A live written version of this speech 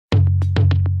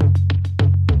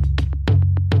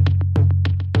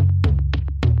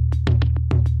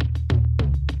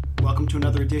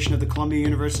another edition of the Columbia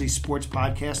University Sports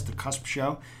Podcast, The Cusp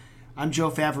Show. I'm Joe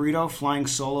Favorito, flying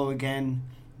solo again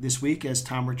this week as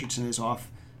Tom Richardson is off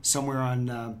somewhere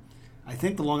on, I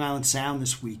think, the Long Island Sound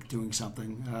this week doing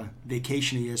something.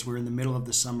 Vacation-y as we're in the middle of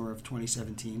the summer of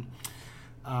 2017.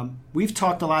 We've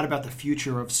talked a lot about the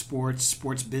future of sports,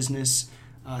 sports business,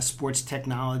 sports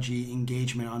technology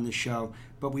engagement on the show,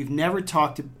 but we've never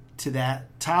talked to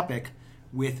that topic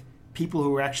with people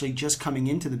who are actually just coming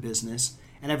into the business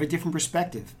and have a different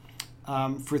perspective.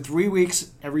 For 3 weeks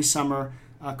every summer,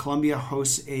 Columbia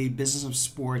hosts a Business of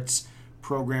Sports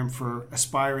program for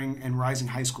aspiring and rising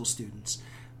high school students.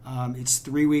 It's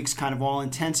 3 weeks kind of all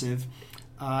intensive,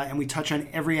 and we touch on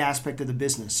every aspect of the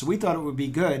business. So we thought it would be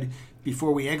good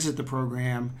before we exit the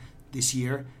program this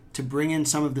year to bring in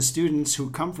some of the students who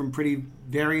come from pretty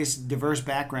various diverse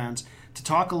backgrounds to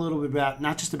talk a little bit about,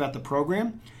 not just about the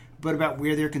program, but about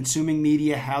where they're consuming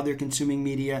media, how they're consuming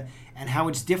media, and how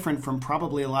it's different from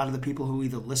probably a lot of the people who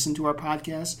either listen to our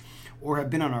podcast or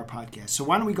have been on our podcast. So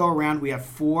why don't we go around? We have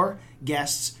 4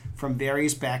 guests from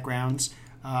various backgrounds.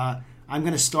 I'm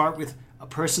going to start with a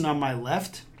person on my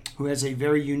left who has a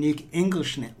very unique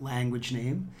English language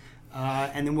name,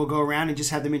 and then we'll go around and just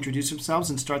have them introduce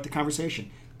themselves and start the conversation.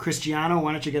 Cristiano,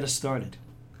 why don't you get us started?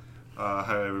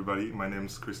 Hi, everybody. My name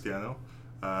is Cristiano.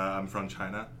 I'm from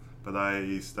China, but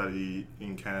I study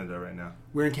in Canada right now.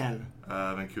 Where in Canada?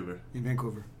 Vancouver. In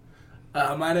Vancouver.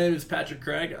 My name is Patrick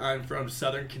Craig. I'm from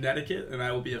Southern Connecticut, and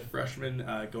I will be a freshman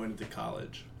going into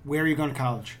college. Where are you going to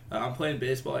college? I'm playing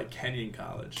baseball at Kenyon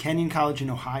College. Kenyon College in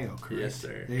Ohio, correct? Yes,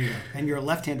 sir. There you go. And you're a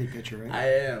left-handed pitcher, right?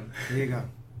 I am. There you go.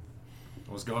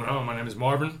 What's going on? My name is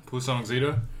Marvin Pusong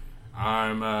Zita.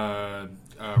 I'm a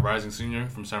rising senior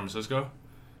from San Francisco.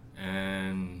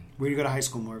 And where do you go to high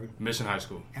school, Marvin? Mission High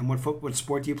School. And what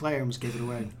sport do you play? I almost gave it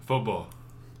away. Football.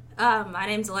 My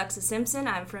name's Alexa Simpson.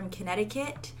 I'm from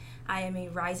Connecticut. I am a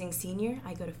rising senior.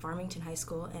 I go to Farmington High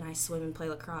School, and I swim and play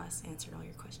lacrosse. Answered all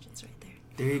your questions right there.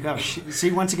 There you go.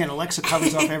 See, once again, Alexa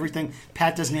covers off everything.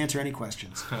 Pat doesn't answer any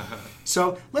questions.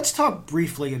 So let's talk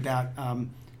briefly about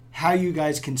how you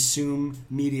guys consume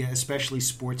media, especially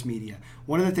sports media.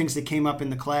 One of the things that came up in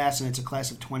the class, and it's a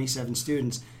class of 27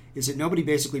 students, is that nobody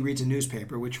basically reads a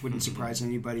newspaper, which wouldn't surprise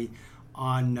anybody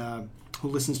on who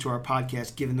listens to our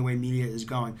podcast, given the way media is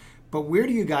going. But where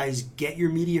do you guys get your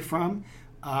media from?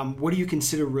 What do you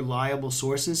consider reliable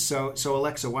sources? So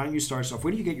Alexa, why don't you start us off?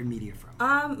 Where do you get your media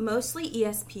from? Mostly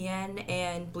ESPN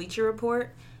and Bleacher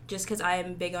Report, just because I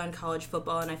am big on college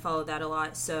football and I follow that a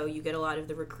lot. So you get a lot of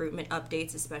the recruitment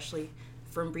updates, especially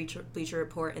from Bleacher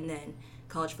Report, and then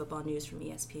college football news from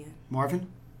ESPN. Marvin?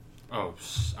 Oh,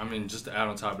 I mean, just to add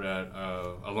on top of that,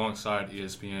 alongside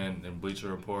ESPN and Bleacher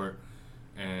Report,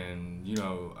 and,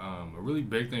 a really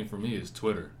big thing for me is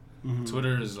Twitter. Mm-hmm.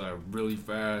 Twitter is a really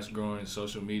fast-growing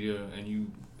social media,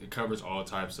 and it covers all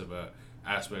types of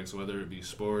aspects, whether it be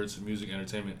sports, music,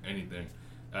 entertainment, anything.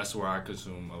 That's where I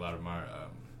consume a lot of my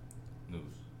news.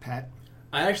 Pat?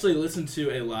 I actually listen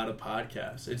to a lot of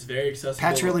podcasts. It's very accessible.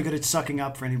 Pat's really good at sucking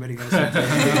up for anybody who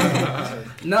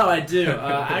has No, I do.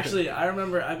 Actually, I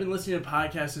remember I've been listening to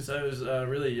podcasts since I was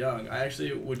really young. I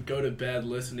actually would go to bed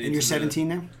listening And you're 17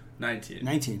 now? 19.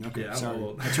 19, okay. Yeah, sorry. I'm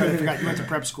old. That's right, I forgot you went to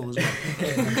prep school as well.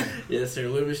 Okay. Yes, sir.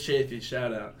 Loomis Chafee,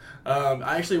 shout out.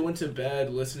 I actually went to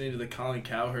bed listening to the Colin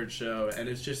Cowherd show, and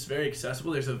it's just very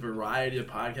accessible. There's a variety of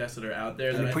podcasts that are out there.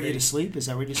 And that put you to sleep? Is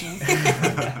that what you're saying?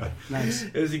 Nice.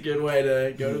 It was a good way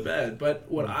to go to bed. But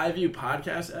what I view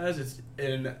podcasts as is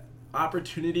an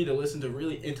opportunity to listen to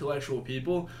really intellectual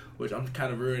people, which I'm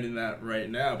kind of ruining that right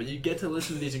now, but you get to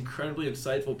listen to these incredibly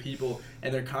insightful people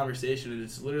and their conversation, and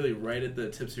it's literally right at the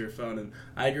tips of your phone. And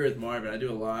I agree with Marvin. I do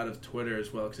a lot of Twitter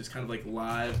as well, because it's kind of like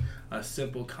live,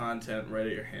 simple content right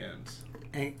at your hands.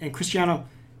 And Cristiano,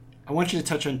 I want you to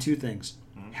touch on 2 things.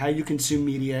 Mm-hmm. How you consume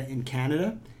media in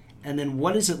Canada, and then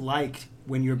what is it like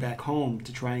when you're back home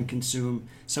to try and consume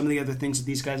some of the other things that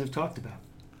these guys have talked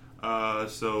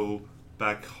about? So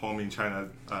back home in China,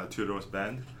 Twitter was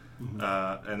banned.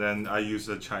 Mm-hmm. And then I use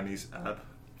a Chinese app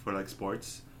for like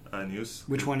sports news.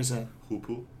 Which one is that?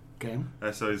 Hupu. Okay.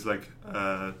 So it's like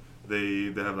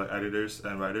they have like editors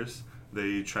and writers.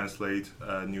 They translate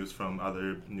news from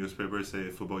other newspapers, say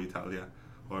Football Italia,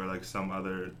 or like some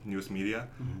other news media,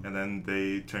 and then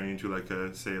they turn into like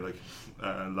a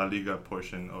La Liga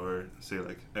portion, or say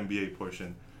like NBA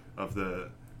portion of the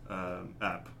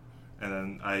app, and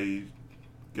then I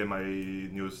get my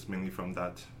news mainly from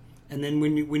that. And then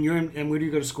when you're in, and where do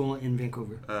you go to school in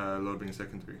Vancouver? Lower Bank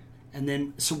Secondary. And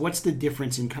then, so what's the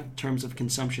difference in terms of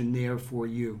consumption there for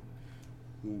you?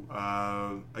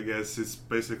 I guess it's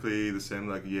basically the same,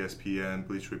 like ESPN,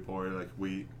 Bleach Report. Like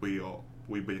we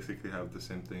basically have the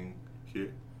same thing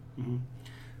here.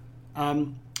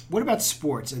 What about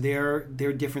sports? Are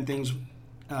there different things?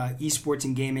 Esports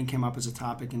and gaming came up as a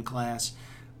topic in class.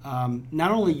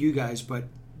 Not only you guys, but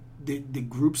the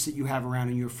groups that you have around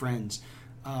and your friends.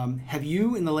 Have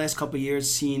you, in the last couple of years,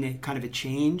 seen a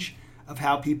change of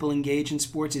how people engage in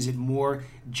sports? Is it more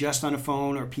just on a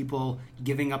phone, or people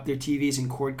giving up their TVs and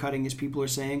cord cutting, as people are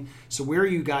saying? So where are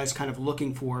you guys kind of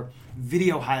looking for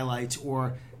video highlights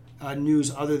or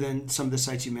news other than some of the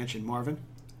sites you mentioned? Marvin?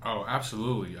 Oh,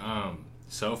 absolutely.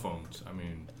 Cell phones. I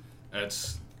mean,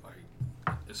 it's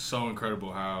so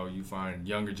incredible how you find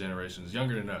younger generations,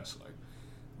 younger than us, like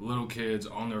little kids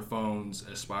on their phones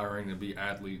aspiring to be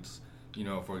athletes. You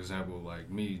know, for example, like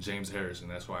me, James Harrison,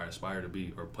 that's why I aspire to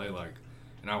be or play like.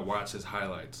 And I watch his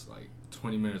highlights, like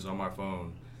 20 minutes on my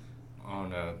phone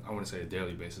on, I wouldn't say a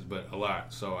daily basis, but a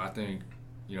lot. So I think,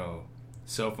 you know,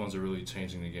 cell phones are really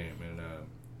changing the game. And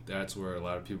that's where a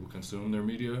lot of people consume their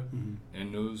media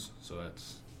and news. So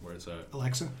that's where it's at.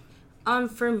 Alexa?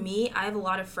 For me, I have a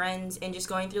lot of friends, and just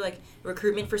going through like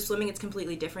recruitment for swimming, it's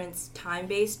completely different. It's time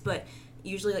based, but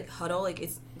usually like Huddle, like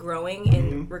it's growing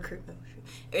in recruitment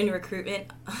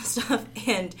stuff,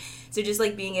 and so just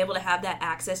like being able to have that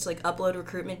access to like upload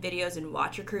recruitment videos and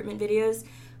watch recruitment videos,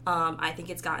 I think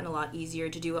it's gotten a lot easier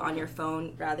to do it on your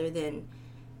phone rather than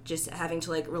just having to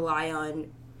like rely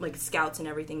on like scouts and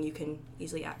everything. You can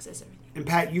easily access everything. And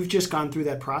Pat, you've just gone through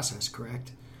that process,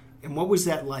 correct? And what was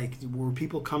that like? Were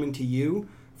people coming to you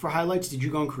for highlights? Did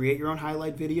you go and create your own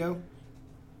highlight video?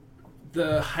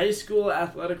 The high school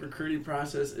athletic recruiting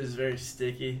process is very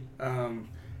sticky.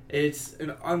 It's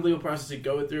an unbelievable process to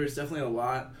go through. It's definitely a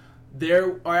lot.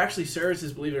 There are actually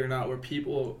services, believe it or not, where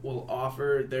people will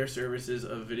offer their services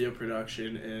of video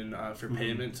production and for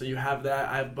payment. So you have that.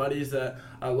 I have buddies that,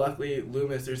 luckily,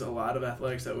 Loomis, there's a lot of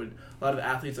athletes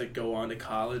that go on to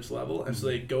college level, and so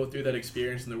they go through that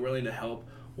experience and they're willing to help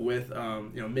with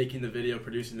making the video,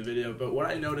 producing the video. But what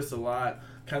I noticed a lot,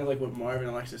 kind of like what Marvin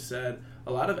and Alexis said,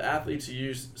 a lot of athletes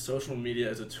use social media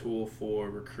as a tool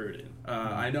for recruiting.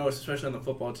 I know, especially on the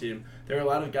football team, there are a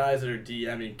lot of guys that are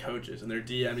DMing coaches, and they're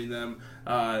DMing them.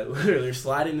 Literally, they're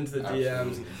sliding into the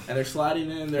DMs, and they're sliding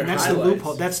in their highlights. The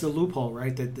loophole. That's the loophole,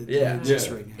 right? That exists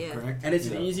right now, correct? And it's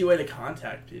an easy way to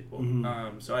contact people.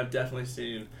 So I've definitely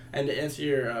seen. And to answer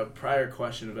your prior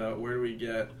question about where do we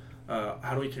get,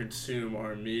 how do we consume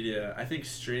our media? I think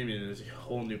streaming is a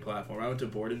whole new platform. I went to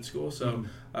boarding school, so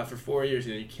for 4 years,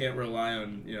 you can't rely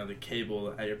on the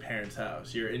cable at your parents'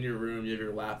 house. You're in your room, you have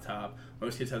your laptop.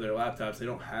 Most kids have their laptops. They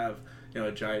don't have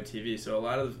a giant TV. So a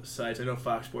lot of sites, I know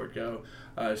Fox Sport Go,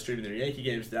 streaming their Yankee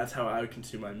games. That's how I would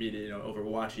consume my media. Over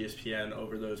Watch ESPN,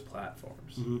 over those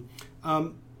platforms.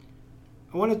 I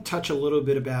want to touch a little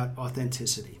bit about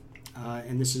authenticity,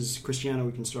 and this is Cristiano.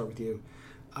 We can start with you.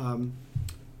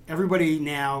 Everybody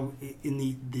now in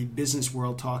the business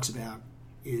world talks about,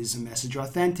 is a message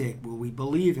authentic? Will we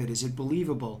believe it? Is it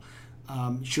believable?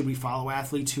 Should we follow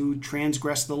athletes who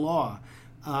transgress the law?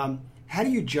 How do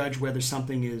you judge whether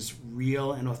something is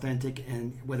real and authentic,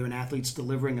 and whether an athlete's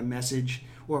delivering a message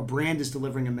or a brand is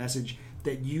delivering a message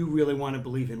that you really want to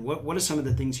believe in? What are some of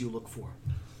the things you look for?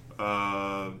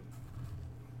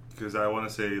 Because I want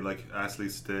to say, like,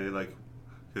 athletes stay, like,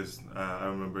 because I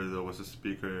remember there was a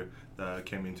speaker that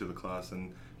came into the class,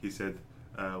 and he said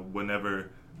whenever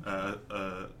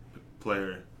a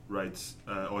player writes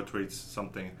or tweets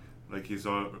something, like, he's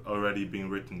already being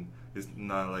written. It's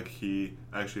not like he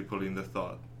actually put in the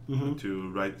thought to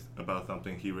write about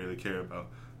something he really cared about.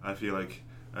 I feel like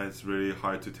it's really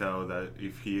hard to tell that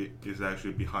if he is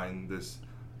actually behind this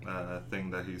thing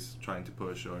that he's trying to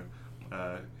push, or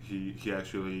he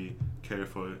actually cared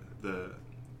for the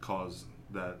cause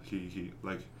that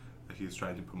he's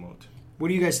trying to promote. What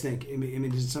do you guys think? I mean,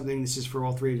 is it something, this is for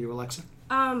all three of you, Alexa?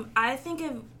 I think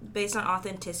based on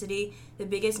authenticity, the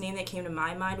biggest name that came to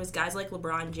my mind was guys like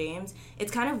LeBron James.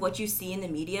 It's kind of what you see in the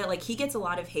media. Like, he gets a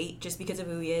lot of hate just because of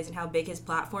who he is and how big his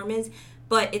platform is,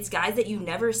 but it's guys that you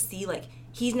never see, like,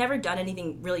 he's never done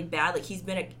anything really bad. Like, he's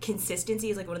been a consistency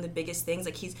is like one of the biggest things.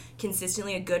 Like, he's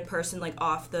consistently a good person, like,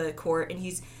 off the court, and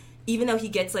he's, even though he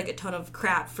gets like a ton of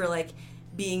crap for like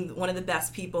being one of the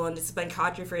best people and it's been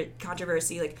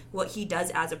controversy, like, what he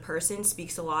does as a person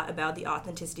speaks a lot about the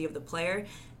authenticity of the player.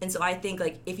 And so I think,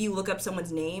 like, if you look up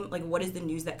someone's name, like, what is the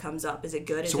news that comes up? Is it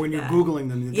good? So when you're Googling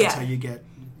them, that's how you get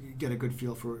a good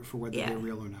feel for whether they're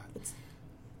real or not.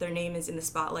 Their name is in the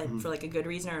spotlight for like a good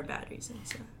reason or a bad reason.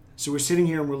 So we're sitting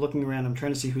here and we're looking around. I'm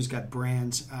trying to see who's got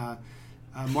brands.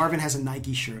 Marvin has a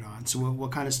Nike shirt on, so we'll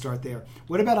kind of start there.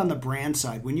 What about on the brand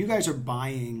side? When you guys are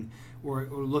buying or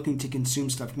looking to consume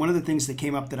stuff, one of the things that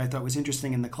came up that I thought was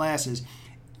interesting in the class is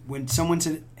when someone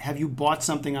said, have you bought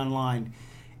something online,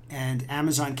 and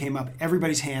Amazon came up,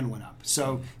 everybody's hand went up.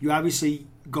 So you obviously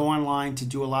go online to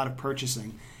do a lot of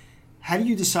purchasing. How do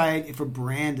you decide if a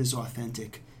brand is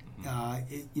authentic?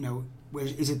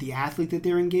 Is it the athlete that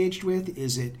they're engaged with?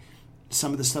 Is it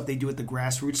some of the stuff they do at the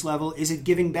grassroots level? Is it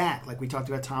giving back, like we talked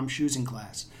about Tom Shoes in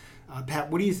class?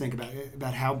 Pat, what do you think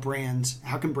about how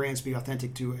can brands be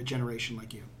authentic to a generation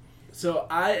like you? So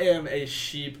I am a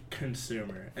sheep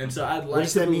consumer, and so I'd What like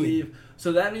does to that mean? believe.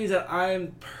 So that means that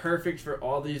I'm perfect for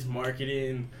all these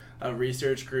marketing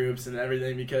research groups and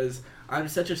everything, because I'm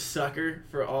such a sucker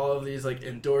for all of these like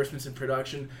endorsements and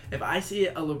production. If I see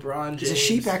a LeBron James, Is a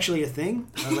sheep actually a thing?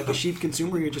 Like a sheep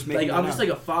consumer? You're just making like it I'm up? just like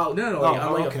a follower. No,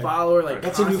 I'm like okay. a follower. Like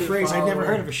That's a new constant phrase. I've never follower.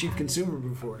 heard of a sheep consumer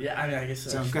before. Yeah, I mean, I guess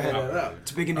So I should go ahead. look that up.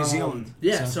 It's big in New Zealand.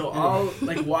 Yeah, so anyway. I'll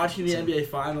like watching the NBA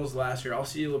Finals last year. I'll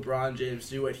see LeBron James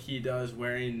do what he does,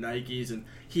 wearing Nikes, and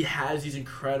he has these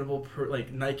incredible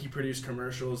Nike produced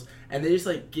commercials, and they just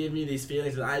like give me these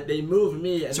feelings, and they move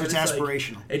me. And So it's then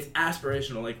aspirational. Like, it's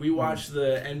aspirational. Like we watched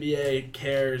the NBA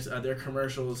Cares their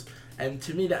commercials, and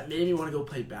to me that made me want to go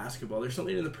play basketball. There's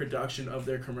something in the production of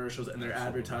their commercials and their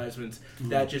advertisements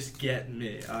that just get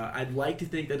me. I'd like to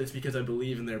think that it's because I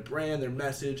believe in their brand, their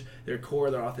message, their core,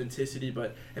 their authenticity.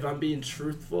 But if I'm being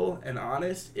truthful and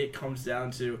honest, it comes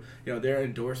down to their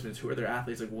endorsements. Who are their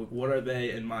athletes? Like what are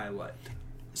they in my life?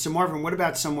 So Marvin, what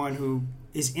about someone who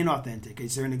is inauthentic?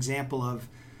 Is there an example of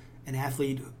an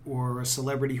athlete or a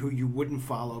celebrity who you wouldn't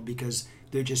follow because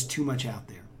they're just too much out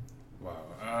there?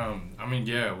 Wow. I mean,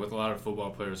 yeah, with a lot of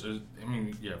football players,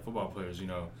 football players,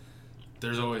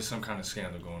 there's always some kind of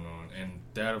scandal going on. And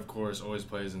that, of course, always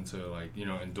plays into, like,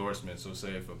 endorsements. So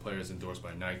say if a player is endorsed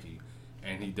by Nike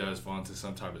and he does fall into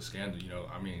some type of scandal,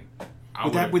 I mean,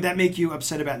 Would that make you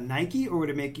upset about Nike, or would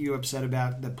it make you upset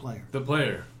about the player? The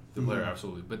player,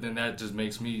 absolutely. But then that just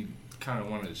makes me kind of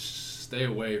want to stay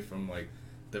away from, like,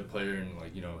 the player and,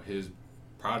 like, his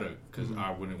product, because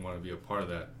I wouldn't want to be a part of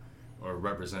that or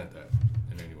represent that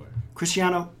in any way.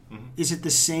 Cristiano, is it the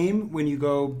same when you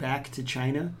go back to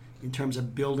China in terms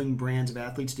of building brands of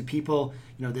athletes? Do people,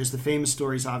 there's the famous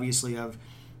stories, obviously, of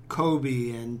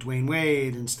Kobe and Dwayne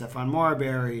Wade and Stephon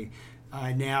Marbury,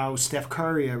 now Steph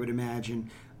Curry, I would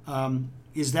imagine.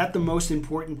 Is that the most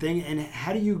important thing? And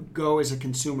how do you go as a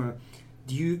consumer?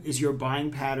 Is your buying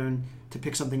pattern to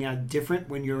pick something out different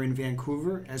when you're in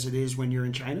Vancouver as it is when you're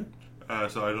in China?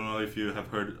 So I don't know if you have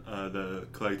heard the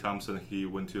Klay Thompson. He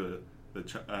went to the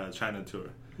China tour,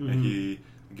 and he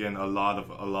gained a lot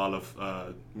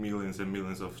of millions and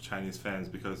millions of Chinese fans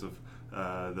because of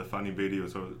the funny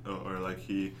videos, or like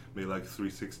he made like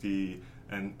 360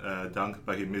 and dunk,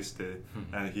 but he missed it,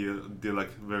 and he did like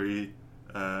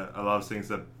a lot of things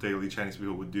that daily Chinese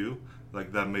people would do.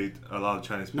 Like that made a lot of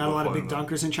Chinese people. Not a lot of fall big in love.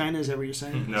 dunkers in China, is that what you're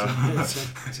saying? No.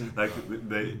 So- Like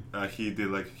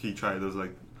he tried those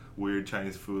like weird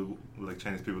Chinese food, like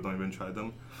Chinese people don't even try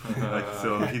them.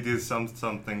 So he did some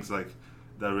things like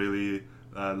that really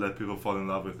let people fall in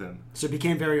love with him. So it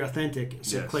became very authentic.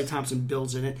 So Yes. Klay Thompson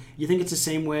builds in it. You think it's the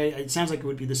same way? It sounds like it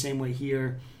would be the same way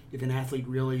here if an athlete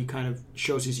really kind of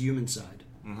shows his human side.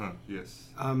 Yes.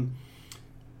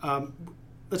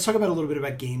 Let's talk about a little bit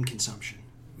about game consumption.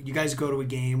 You guys go to a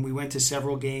game. We went to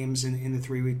several games in the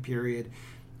 3-week period.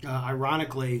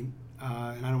 Ironically,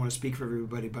 and I don't want to speak for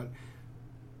everybody, but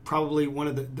probably one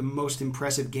of the most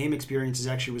impressive game experiences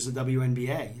actually was the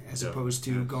WNBA, as opposed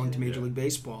to going to Major League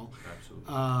Baseball,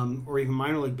 or even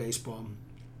minor league baseball.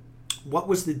 What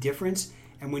was the difference?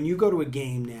 And when you go to a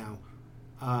game now,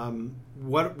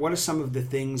 what are some of the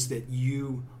things that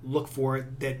you look for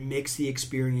that makes the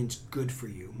experience good for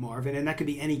you, Marvin? And that could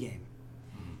be any game.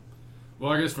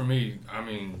 Well, I guess for me, I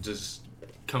mean, just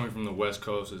coming from the West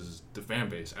Coast is the fan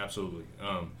base, absolutely.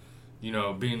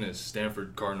 Being a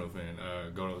Stanford Cardinal fan,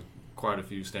 go to quite a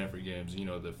few Stanford games.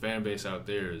 The fan base out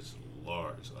there is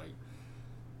large.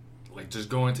 Like just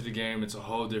going to the game, it's a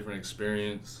whole different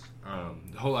experience. A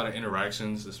whole lot of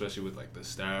interactions, especially with like the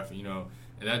staff. And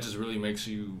that just really makes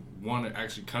you want to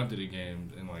actually come to the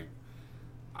game. And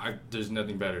there's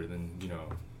nothing better than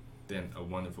a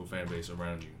wonderful fan base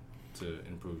around you to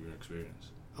improve your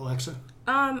experience. Alexa?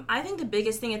 I think the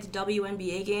biggest thing at the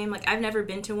WNBA game, like I've never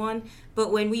been to one,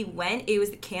 but when we went, it was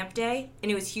the camp day,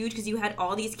 and it was huge because you had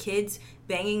all these kids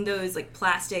banging those like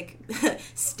plastic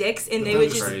sticks, and they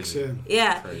would just Crazy.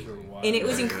 yeah, Crazy. and it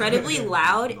was incredibly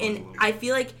loud, and I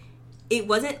feel like it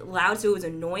wasn't loud so it was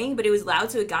annoying, but it was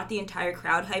loud so it got the entire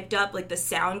crowd hyped up. Like the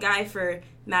sound guy for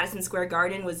Madison Square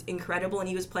Garden was incredible, and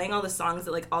he was playing all the songs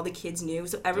that like all the kids knew,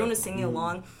 so everyone was singing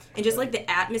along, and just like the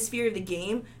atmosphere of the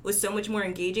game was so much more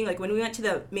engaging. Like when we went to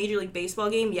the Major League Baseball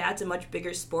game, yeah, it's a much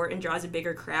bigger sport and draws a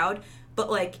bigger crowd, but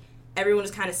like everyone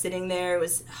was kind of sitting there, it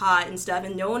was hot and stuff,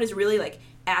 and no one is really like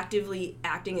actively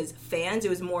acting as fans. It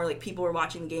was more like people were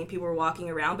watching the game, people were walking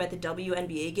around. But at the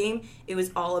WNBA game, it was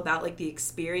all about like the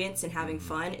experience and having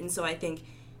fun, and so I think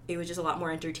it was just a lot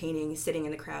more entertaining sitting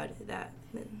in the crowd than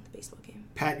the baseball game.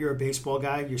 Pat, you're a baseball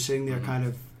guy. You're sitting there kind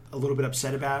of a little bit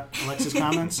upset about Alexa's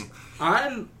comments.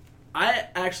 I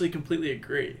actually completely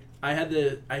agree.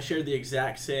 I shared the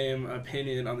exact same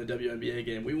opinion on the WNBA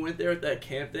game. We went there at that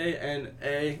camp day, and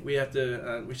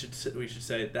we should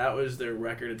say that was their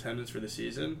record attendance for the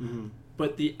season. Mm-hmm.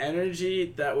 But the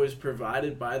energy that was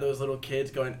provided by those little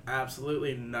kids going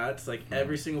absolutely nuts, like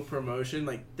every single promotion,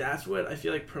 like that's what I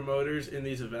feel like promoters in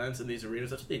these events and these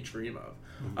arenas, that's what they dream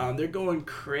of. They're going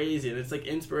crazy, and it's like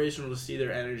inspirational to see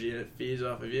their energy, and it feeds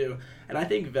off of you. And I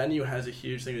think venue has a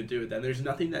huge thing to do with that. And there's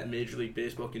nothing that Major League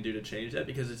Baseball can do to change that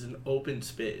because it's an open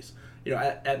space. You know,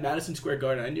 at Madison Square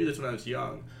Garden, I knew this when I was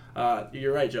young.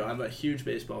 You're right, Joe. I'm a huge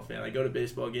baseball fan. I go to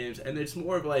baseball games, and it's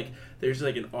more of like there's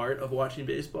like an art of watching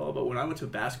baseball. But when I went to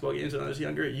basketball games when I was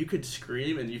younger, you could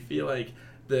scream and you feel like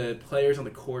the players on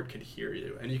the court could hear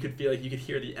you, and you could feel like you could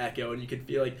hear the echo, and you could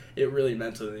feel like it really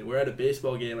meant something. Where at a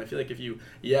baseball game, I feel like if you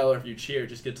yell or if you cheer, it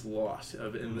just gets lost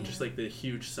in just like the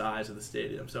huge size of the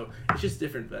stadium. So it's just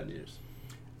different venues.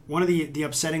 One of the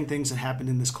upsetting things that happened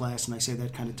in this class, and I say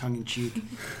that kind of tongue-in-cheek,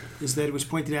 is that it was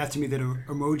pointed out to me that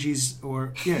Bitmojis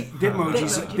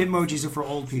are for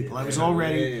old people. I was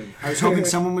hoping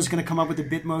someone was going to come up with a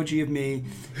Bitmoji of me,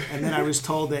 and then I was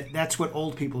told that that's what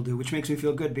old people do, which makes me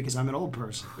feel good because I'm an old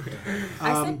person.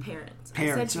 I said parents.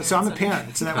 Parents. So I'm a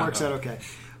parent, so that works out okay.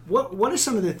 What are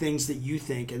some of the things that you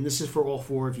think, and this is for all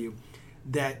four of you,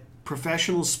 that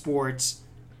professional sports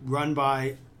run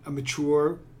by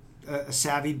a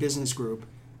savvy business group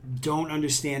don't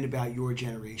understand about your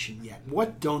generation yet?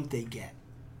 What don't they get?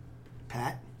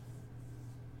 Pat?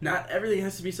 Not everything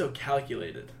has to be so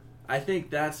calculated. I think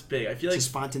that's big. I feel like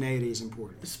spontaneity is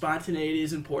important. Spontaneity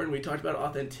is important. We talked about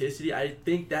authenticity. I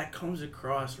think that comes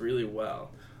across really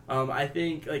well. I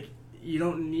think like you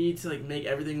don't need to like make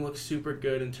everything look super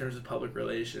good in terms of public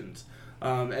relations.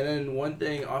 And then one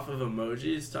thing off of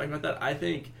emojis, talking about that, I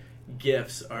think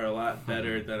GIFs are a lot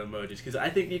better than emojis because I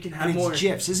think you can have more.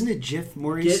 GIFs, isn't it GIF,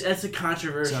 Maurice? That's a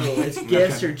controversial. It's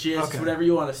GIFs or GIFs, okay. Whatever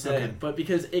you want to say. Okay. But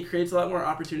because it creates a lot more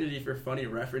opportunity for funny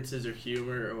references or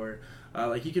humor, or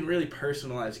like you can really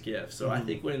personalize GIFs. So I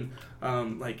think when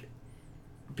like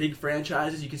big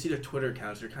franchises, you can see their Twitter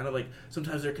accounts. They're kind of like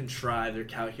sometimes they're contrived, they're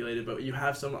calculated, but you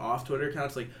have some off Twitter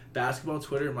accounts. Like basketball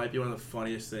Twitter might be one of the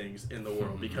funniest things in the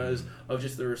world because of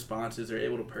just the responses. They're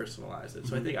able to personalize it.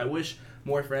 So I think I wish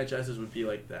more franchises would be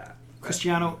like that.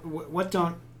 Cristiano, what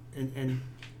don't and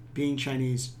being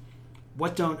Chinese,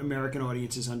 what don't American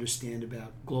audiences understand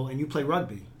about global? And you play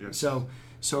rugby, yes.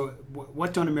 So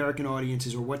what don't American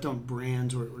audiences or what don't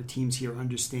brands or teams here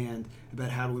understand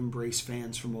about how to embrace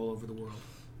fans from all over the world?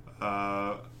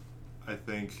 I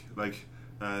think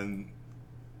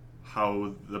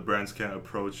how the brands can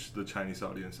approach the Chinese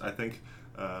audience. I think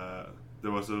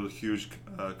there was a huge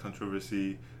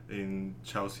controversy in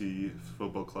Chelsea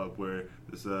Football Club where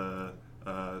there's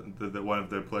one of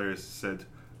their players said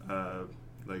I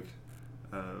don't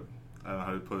know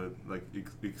how to put it, like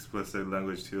explicit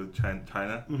language to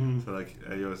China. Mm-hmm. So like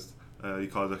he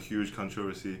caused a huge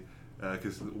controversy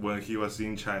because when he was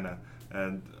in China.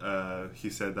 And he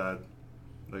said that,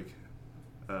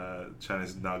 China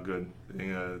is not good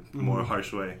in a more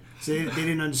harsh way. So they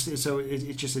didn't understand. So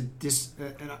it's just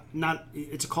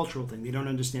it's a cultural thing. They don't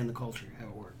understand the culture, how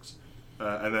it works.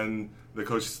 And then the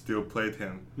coach still played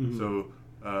him. Mm-hmm. So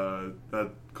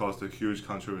that caused a huge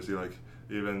controversy. Like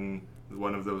even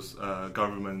one of those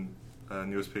government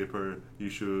newspaper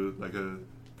issued like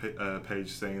a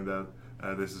page saying that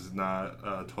this is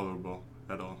not tolerable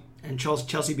at all. And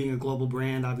Chelsea being a global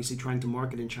brand, obviously trying to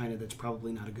market in China, that's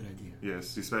probably not a good idea.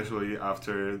 Yes, especially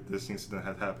after this incident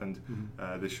had happened,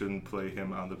 they shouldn't play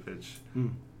him on the pitch.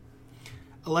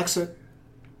 Alexa,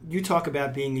 you talk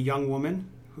about being a young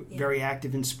woman, very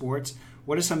active in sports.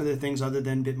 What are some of the things other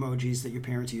than Bitmojis that your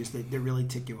parents use that really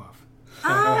tick you off?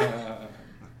 I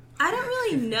don't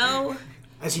really know.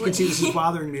 As you can see, this is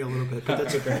bothering me a little bit, but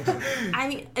that's okay. I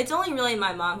mean, it's only really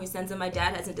my mom who sends them. My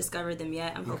dad hasn't discovered them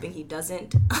yet. I'm hoping he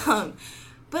doesn't.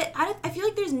 But I feel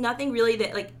like there's nothing really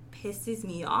that, like, pisses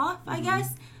me off, I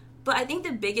guess. But I think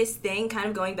the biggest thing, kind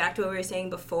of going back to what we were saying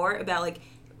before about, like,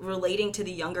 relating to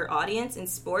the younger audience in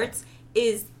sports,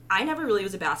 is I never really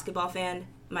was a basketball fan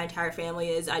my entire family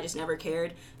is. I just never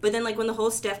cared. But then, like, when the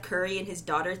whole Steph Curry and his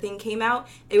daughter thing came out,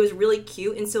 it was really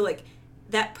cute. And so, like,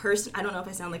 that person, I don't know if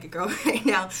I sound like a girl right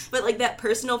now, but, like, that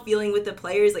personal feeling with the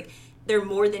players, like, they're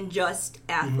more than just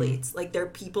athletes. Mm-hmm. Like, they're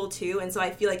people, too. And so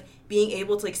I feel like being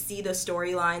able to, like, see the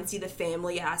storyline, see the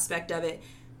family aspect of it.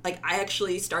 Like, I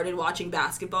actually started watching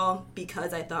basketball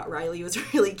because I thought Riley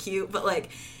was really cute. But, like,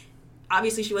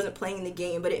 obviously she wasn't playing the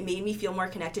game, but it made me feel more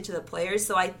connected to the players.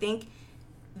 So I think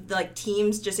like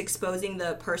teams just exposing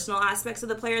the personal aspects of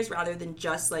the players rather than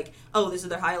just like, oh, these are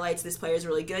their highlights, this player's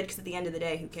really good, because at the end of the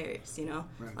day, who cares, you know?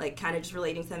 Right. Like kind of just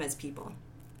relating to them as people.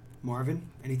 Marvin,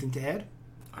 anything to add?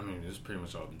 I mean, it's pretty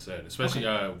much all been said, especially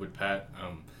with Pat,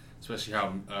 especially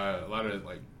how a lot of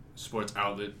like sports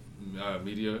outlet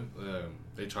media,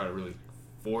 they try to really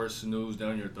force news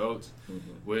down your throats,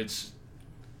 which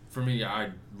for me, I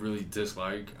really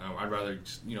dislike. I'd rather,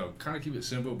 you know, kind of keep it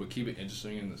simple, but keep it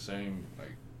interesting in the same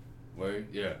like way.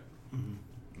 Yeah. Mm-hmm.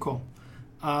 Cool.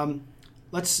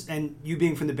 And you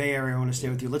being from the Bay Area, I want to stay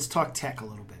with you. Let's talk tech a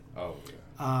little bit. Oh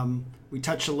yeah. We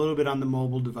touched a little bit on the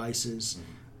mobile devices.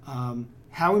 Mm-hmm.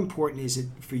 How important is it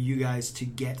for you guys to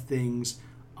get things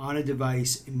on a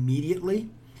device immediately?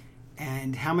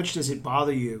 And how much does it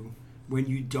bother you when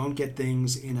you don't get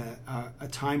things in a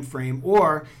time frame?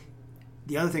 Or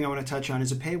the other thing I want to touch on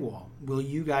is a paywall. Will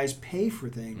you guys pay for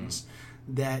things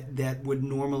that would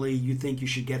normally you think you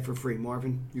should get for free?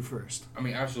 Marvin, you first. I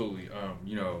mean, absolutely.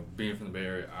 You know, being from the Bay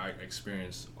Area, I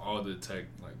experienced all the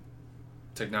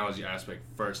technology aspect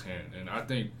firsthand, and I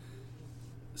think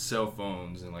cell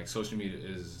phones and like social media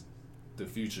is the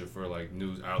future for like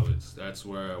news outlets. That's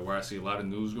where I see a lot of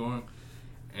news going.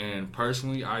 And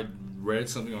personally, I read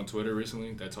something on Twitter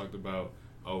recently that talked about,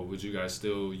 oh, would you guys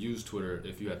still use Twitter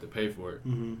if you had to pay for it?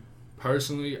 Mm-hmm.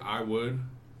 Personally, I would,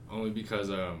 only because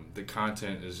the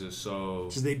content is just so...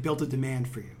 So they built a demand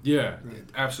for you. Yeah, right.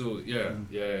 Absolutely, yeah,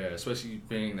 mm-hmm. yeah. Especially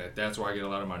being that's where I get a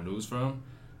lot of my news from.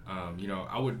 You know,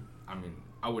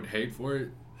 I would hate for it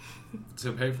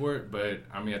to pay for it, but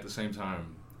I mean, at the same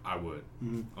time, I would,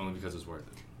 only because it's worth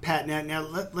it. Pat, now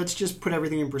let's just put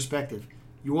everything in perspective.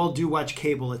 You all do watch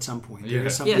cable at some point. Yeah,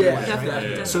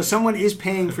 definitely. Right? So someone is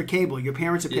paying for cable. Your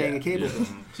parents are paying a cable bill.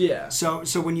 Yeah. So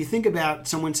when you think about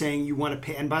someone saying you want to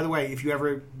pay, and by the way, if you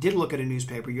ever did look at a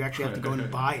newspaper, you actually have to go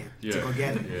and buy it to go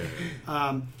get it.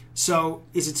 Yeah. So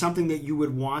is it something that you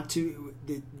would want to,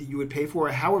 that you would pay for?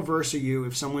 Or how averse are you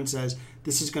if someone says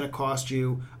this is going to cost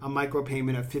you a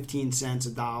micropayment of 15 cents,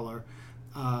 $1,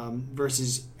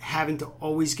 versus having to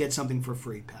always get something for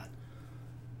free, Pat?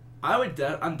 I'm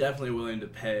definitely willing to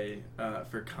pay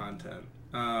for content.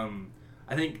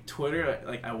 I think Twitter,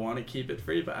 like, I want to keep it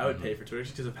free, but I would pay for Twitter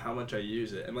just because of how much I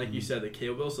use it. And like you said, the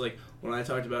cable bill, so like when I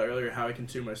talked about earlier how I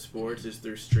consume my sports is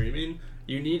through streaming,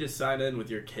 you need to sign in with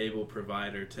your cable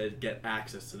provider to get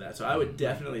access to that. So I would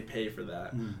definitely pay for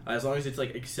that, as long as it's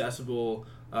like accessible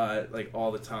like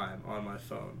all the time on my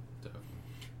phone. Definitely.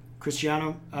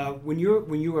 Cristiano, when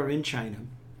you are in China,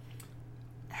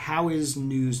 how is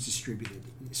news distributed?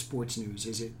 Sports news,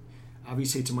 is it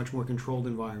obviously it's a much more controlled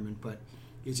environment, but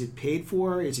is it paid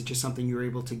for? Is it just something you're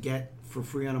able to get for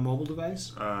free on a mobile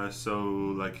device? China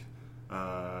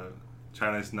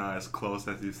is not as close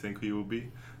as you think we will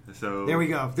be. So there we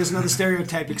go. There's another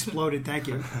stereotype exploded. Thank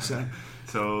you.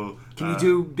 So can you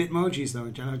do Bitmojis though?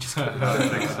 Just I don't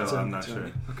think so. I'm not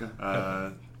sure. Okay.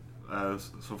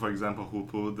 So, for example,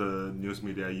 Hupu, the news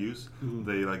media I use,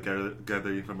 they like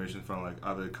gather information from like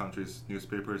other countries'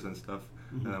 newspapers and stuff,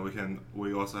 and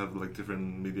we also have like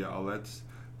different media outlets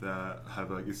that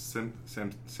have like the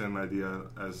same idea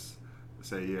as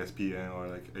say ESPN or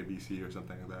like ABC or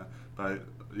something like that. But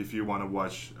if you want to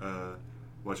watch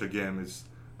a game,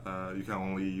 you can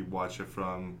only watch it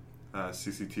from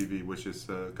CCTV, which is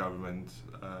government.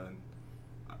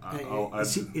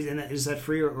 Is that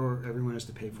free or everyone has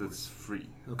to pay for it? It's free.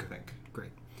 Okay, I think.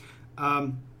 Great. I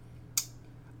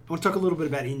want to talk a little bit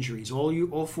about injuries.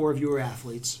 All four of you are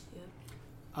athletes.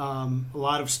 Yeah. A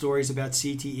lot of stories about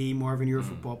CTE. Marvin, you're a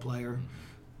football player.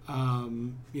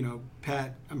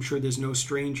 Pat, I'm sure there's no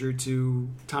stranger to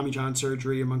Tommy John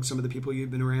surgery among some of the people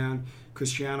you've been around.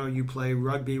 Cristiano, you play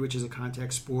rugby, which is a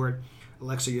contact sport.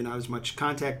 Alexa, you're not as much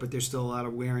contact, but there's still a lot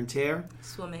of wear and tear.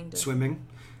 Swimming.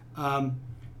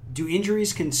 Do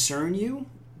injuries concern you?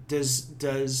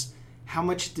 How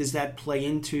much does that play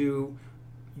into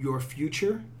your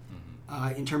future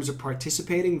in terms of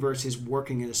participating versus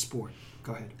working in a sport?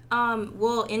 Go ahead.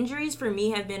 Well, injuries for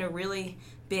me have been a really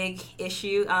big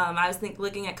issue. I was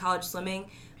looking at college swimming,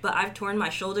 but I've torn my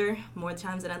shoulder more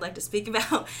times than I'd like to speak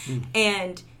about.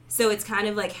 And so it's kind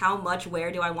of like how much wear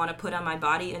do I want to put on my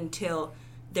body until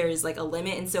there's like a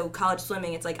limit. And so college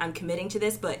swimming, it's like I'm committing to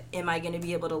this, but am I going to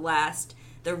be able to last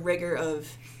the rigor of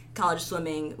college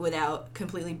swimming without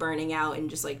completely burning out and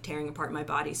just like tearing apart my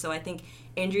body? So I think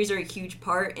injuries are a huge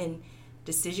part in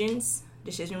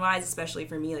decision-wise, especially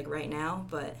for me like right now,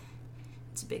 but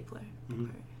it's a big player. Mm-hmm.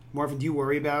 Marvin, do you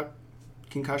worry about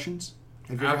concussions?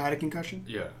 Have you ever had a concussion?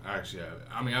 Yeah, I actually have.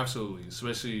 I mean, absolutely.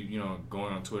 Especially,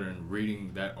 going on Twitter and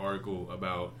reading that article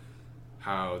about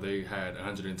how they had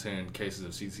 110 cases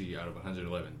of CTE out of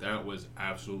 111. That was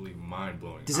absolutely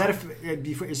mind-blowing. Does that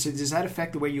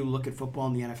affect the way you look at football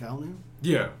in the NFL now?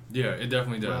 Yeah, it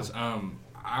definitely does. Wow.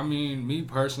 I mean, me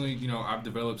personally, I've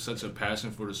developed such a passion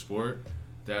for the sport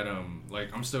that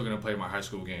I'm still gonna play my high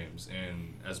school games,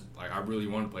 and I really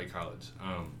want to play college.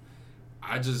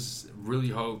 I just really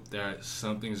hope that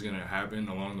something's gonna happen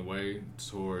along the way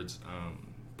towards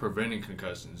preventing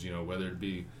concussions. Whether it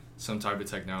be some type of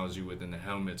technology within the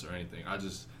helmets or anything. I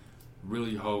just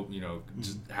really hope,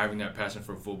 just having that passion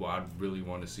for football, I really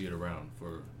want to see it around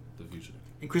for the future.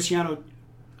 And Cristiano,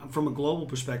 from a global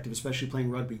perspective, especially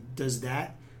playing rugby, does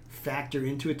that factor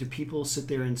into it? Do people sit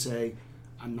there and say,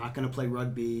 I'm not going to play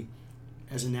rugby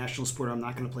as a national sport, I'm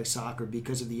not going to play soccer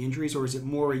because of the injuries? Or is it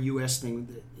more a U.S. thing?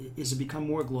 Is it become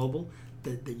more global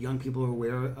that young people are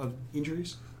aware of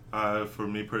injuries? For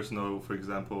me personal, for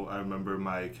example, I remember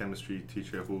my chemistry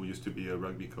teacher who used to be a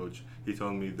rugby coach. He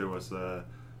told me there was a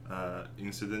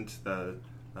incident that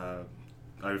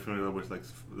are you familiar with like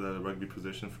the rugby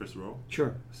position, first row?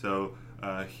 Sure. So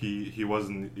he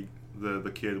wasn't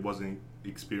the kid wasn't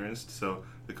experienced, so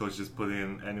the coach just put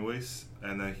in anyways,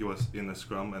 and then he was in a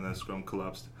scrum, and then scrum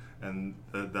collapsed, and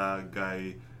that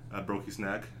guy broke his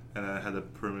neck, and then had a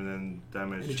permanent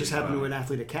damage. And it just happened to an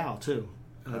athlete at Cal too.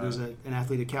 There's an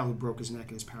athlete at Cal who broke his neck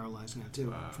and is paralyzed now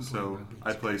too. So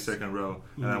I play second row,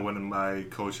 and then when my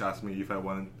coach asked me if I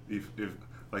wanted, if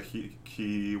like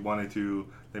he wanted to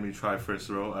let me try first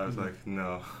row, I was like,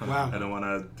 no, I don't want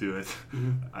to do it.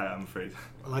 I'm afraid.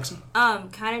 Alexa?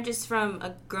 Kind of just from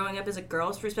growing up as a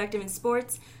girl's perspective in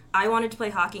sports, I wanted to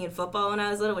play hockey and football when I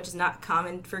was little, which is not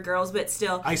common for girls, but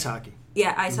still. Ice hockey.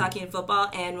 Yeah, ice hockey and football.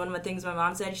 And one of the things my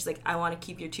mom said, she's like, I want to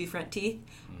keep your two front teeth.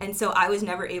 And so I was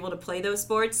never able to play those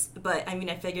sports. But, I mean,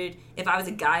 I figured if I was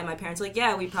a guy, my parents were like,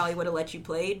 yeah, we probably would have let you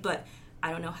play. But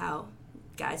I don't know how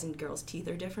guys' and girls' teeth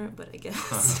are different, but I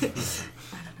guess. I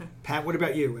don't know. Pat, what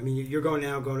about you? I mean, you're going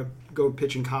to go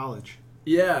pitch in college.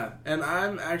 Yeah, and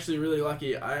I'm actually really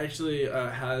lucky. I actually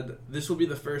this will be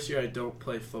the first year I don't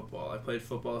play football. I played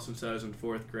football since I was in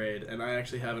 4th grade, and I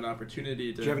actually have an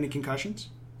opportunity to... Did you have any concussions?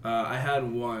 I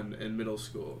had one in middle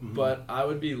school, but I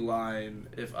would be lying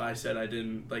if I said I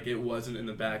didn't, like it wasn't in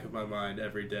the back of my mind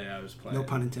every day I was playing. No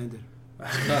pun intended.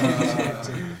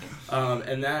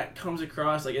 And that comes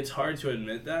across, like, it's hard to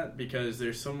admit that because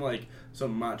there's some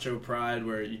macho pride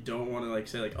where you don't want to, like,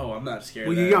 say, like, oh, I'm not scared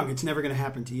of that. Well, you're young. It's never going to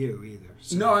happen to you either.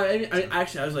 So. No, I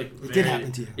actually, I was, like... It did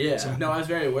happen to you. Yeah. So. No, I was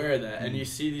very aware of that. And you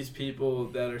see these people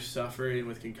that are suffering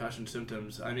with concussion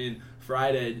symptoms. I mean,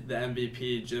 Friday, the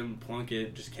MVP, Jim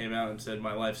Plunkett, just came out and said,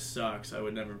 my life sucks. I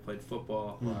would never have played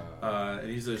football. Wow.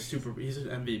 And he's an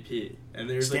MVP. And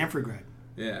there's Stanford grad.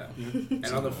 Yeah. And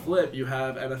on the flip, you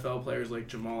have NFL players like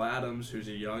Jamal Adams, who's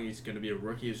he's going to be a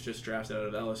rookie, who's just drafted out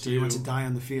of LSU. So he wants to die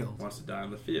on the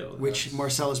field. Which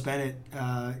Marcellus Bennett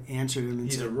answered him and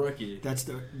he's said, a rookie. That's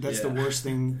the worst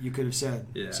thing you could have said.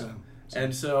 Yeah.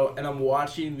 So. And I'm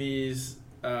watching these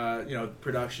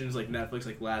productions like Netflix,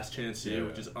 like Last Chance U,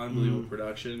 which is unbelievable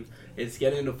production. It's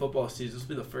getting into football season. This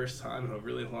will be the first time in a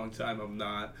really long time I'm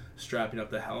not strapping up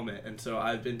the helmet, and so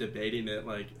I've been debating it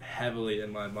like heavily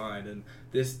in my mind. And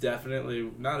this definitely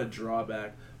not a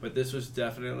drawback, but this was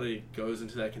definitely goes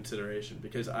into that consideration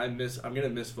because I'm gonna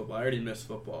miss football. I already miss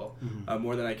football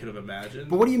more than I could have imagined.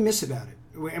 But what do you miss about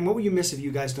it? And what will you miss if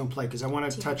you guys don't play? Because I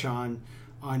want to touch on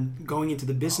going into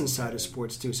the business side of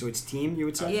sports too. So it's team, you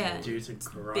would say? Yeah. Dude, it's a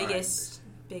grind.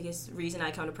 Biggest reason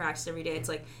I come to practice every day. It's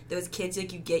like those kids,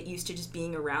 like you get used to just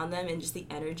being around them and just the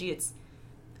energy, it's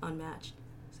unmatched.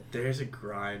 So. There's a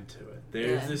grind to it.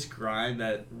 There's this grind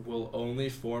that will only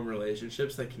form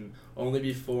relationships that can only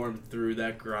be formed through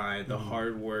that grind, the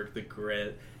hard work, the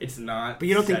grit. It's not But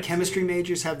you don't think sexy. chemistry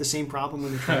majors have the same problem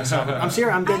when they're trying to solve it? I'm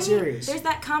serious. I'm dead serious. There's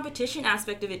that competition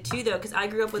aspect of it too, though, because I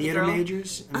grew up with Theater a girl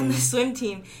majors? on the swim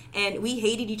team, and we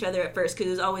hated each other at first because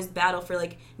it was always battle for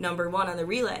like number one on the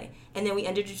relay, and then we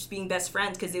ended up just being best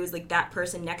friends because it was like that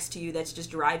person next to you that's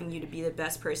just driving you to be the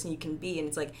best person you can be, and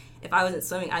it's like if I wasn't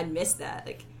swimming, I'd miss that.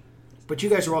 Like. But you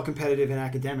guys are all competitive in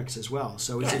academics as well.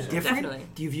 So is it different? Definitely.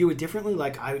 Do you view it differently?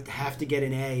 Like I have to get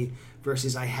an A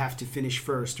versus I have to finish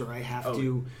first or I have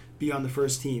to be on the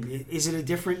first team. Is it a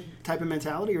different type of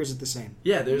mentality, or is it the same?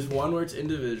 Yeah, there's one where it's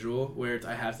individual, where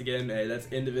I have to get an A. That's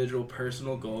individual,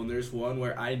 personal goal. And there's one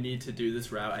where I need to do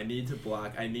this route. I need to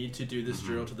block. I need to do this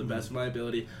drill to the best of my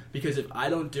ability. Because if I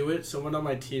don't do it, someone on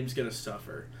my team's going to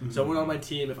suffer. Someone on my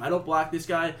team, if I don't block this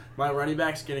guy, my running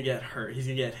back's going to get hurt. He's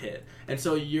going to get hit. And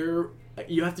so you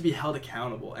have to be held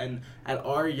accountable. And at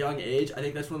our young age, I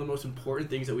think that's one of the most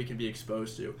important things that we can be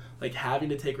exposed to. Like having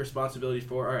to take responsibility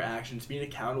for our actions, being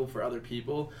accountable for other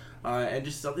people, and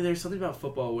just there's something about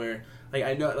football where, like,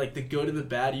 I know, like, the good and the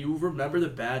bad, you remember the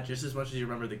bad just as much as you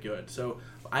remember the good. So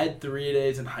I had 3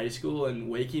 days in high school, and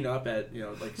waking up at,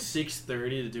 like 6:30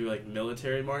 to do, like,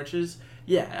 military marches.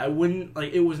 Yeah, I wouldn't,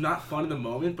 like, it was not fun in the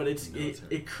moment, but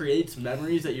it creates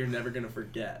memories that you're never going to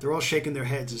forget. They're all shaking their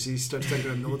heads as he starts talking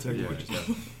about military marches.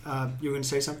 You were going to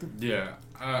say something? Yeah.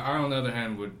 I, on the other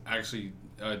hand, would actually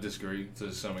disagree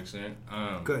to some extent.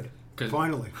 Good.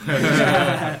 Finally.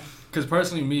 Because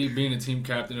personally, me being a team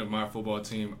captain of my football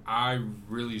team, I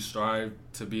really strive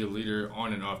to be a leader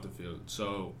on and off the field.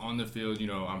 So on the field,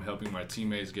 I'm helping my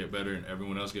teammates get better and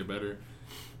everyone else get better.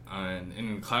 And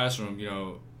in the classroom,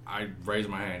 I raise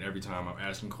my hand every time. I'm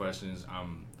asking questions.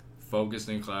 I'm focused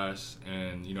in class,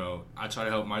 and I try to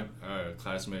help my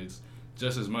classmates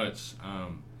just as much.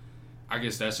 I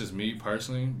guess that's just me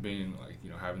personally, being like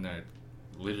having that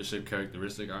leadership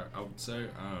characteristic. I would say,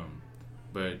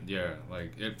 but yeah,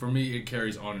 like for me, it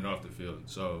carries on and off the field.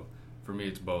 So for me,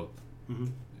 it's both. Mm-hmm.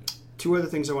 Two other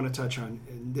things I want to touch on,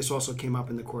 and this also came up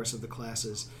in the course of the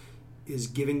classes, is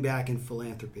giving back and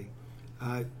philanthropy.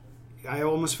 I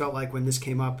almost felt like when this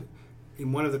came up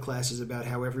in one of the classes about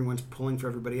how everyone's pulling for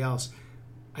everybody else,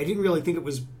 I didn't really think it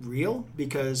was real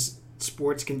because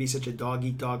sports can be such a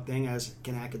dog-eat-dog thing, as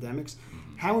can academics.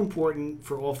 Mm-hmm. How important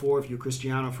for all four of you,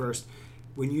 Cristiano first,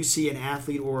 when you see an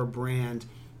athlete or a brand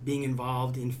being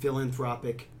involved in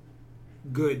philanthropic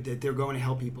good, that they're going to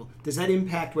help people, does that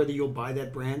impact whether you'll buy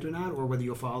that brand or not, or whether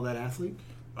you'll follow that athlete?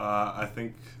 I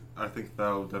think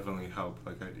that'll definitely help.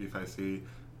 Like if I see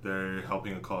they're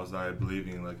helping a cause that I believe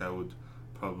in, like I would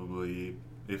probably,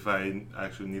 if I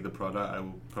actually need the product, I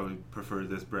would probably prefer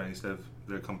this brand instead of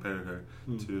their competitor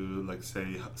to, like,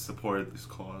 say, support this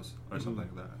cause or something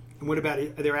like that. And what about, are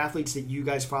there athletes that you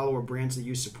guys follow or brands that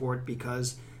you support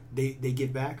because they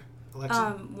give back?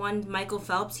 Alexa? One, Michael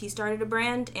Phelps, he started a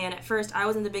brand, and at first I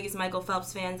wasn't the biggest Michael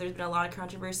Phelps fan. There's been a lot of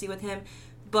controversy with him,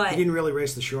 but he didn't really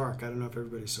race the shark. I don't know if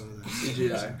everybody saw that.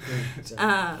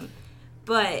 CGI.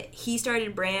 But he started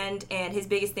a brand, and his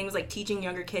biggest thing was, like, teaching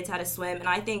younger kids how to swim. And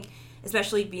I think,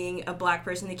 especially being a black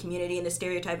person in the community and the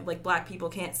stereotype of, like, black people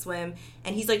can't swim,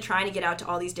 and he's, like, trying to get out to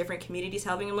all these different communities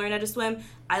helping him learn how to swim,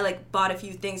 I, like, bought a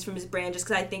few things from his brand just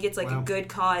because I think it's, like, a good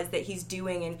cause that he's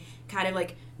doing, and kind of,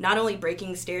 like, not only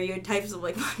breaking stereotypes of,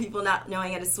 like, people not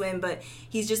knowing how to swim, but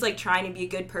he's just, like, trying to be a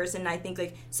good person. And I think,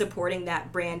 like, supporting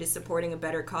that brand is supporting a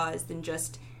better cause than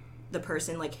just the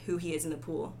person, like, who he is in the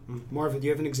pool. Marvin, do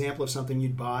you have an example of something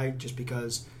you'd buy just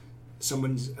because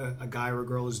someone's a guy or a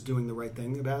girl is doing the right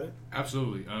thing about it?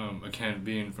 Absolutely. Again,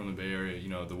 being from the Bay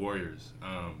Area, the Warriors.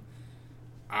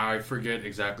 I forget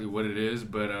exactly what it is,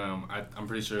 but I'm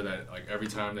pretty sure that, like, every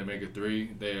time they make a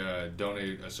three, they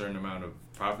donate a certain amount of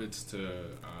profits to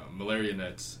malaria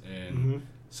nets in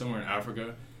somewhere in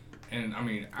Africa. And I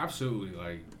mean, absolutely,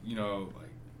 like,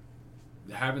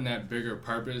 having that bigger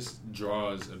purpose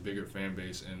draws a bigger fan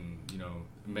base, and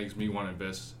it makes me want to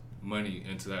invest money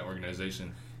into that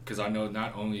organization, because I know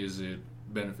not only is it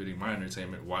benefiting my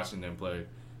entertainment watching them play,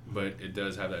 but it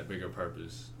does have that bigger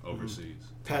purpose overseas.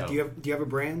 Pat, do you have a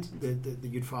brand that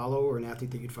you'd follow, or an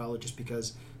athlete that you'd follow just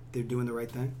because they're doing the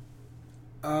right thing?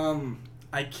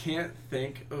 I can't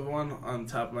think of one on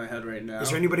top of my head right now. Is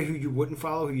there anybody who you wouldn't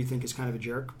follow who you think is kind of a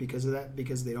jerk because of that,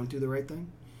 because they don't do the right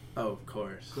thing? Oh, of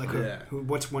course. Like who?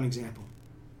 What's one example?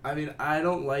 I mean, I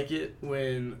don't like it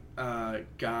when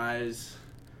guys.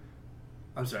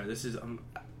 I'm sorry. This is.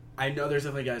 I know there's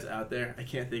definitely guys out there. I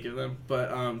can't think of them. But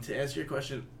to answer your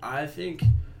question, I think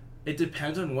it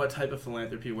depends on what type of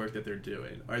philanthropy work that they're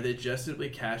doing. Are they just simply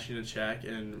cashing a check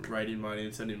and writing money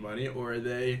and sending money, or are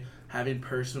they having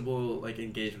personable, like,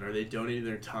 engagement? Are they donating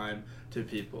their time to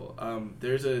people?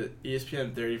 There's a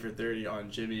ESPN 30 for 30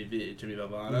 on Jimmy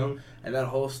Valvano, and that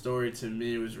whole story to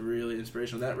me was really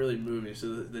inspirational. That really moved me.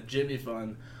 So the Jimmy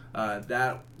Fund,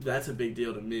 that's a big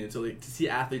deal to me. And so, like, to see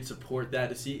athletes support that,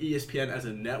 to see ESPN as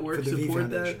a network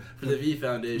support that for the V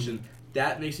Foundation,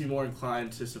 that makes me more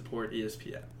inclined to support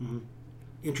ESPN.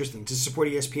 Interesting. To support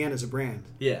ESPN as a brand.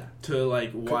 Yeah, to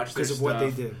like watch their because of stuff, what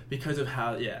they do. because of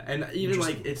how and even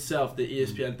like itself, the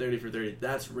ESPN 30 for 30,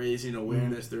 that's raising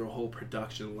awareness through a whole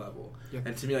production level. Yep.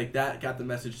 And to me, like that got the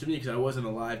message to me because I wasn't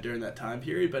alive during that time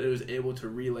period, but it was able to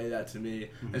relay that to me,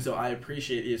 and so I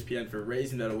appreciate ESPN for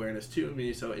raising that awareness to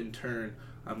me. So in turn,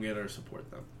 I'm gonna support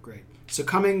them. Great. So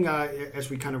coming as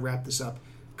we kind of wrap this up,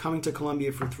 coming to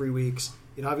Columbia for 3 weeks,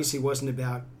 it obviously wasn't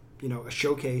about a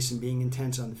showcase and being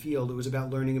intense on the field. It was about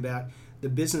learning about the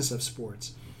business of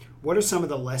sports. What are some of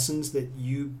the lessons that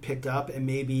you picked up, and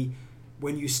maybe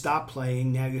when you stop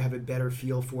playing, now you have a better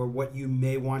feel for what you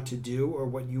may want to do or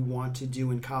what you want to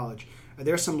do in college? Are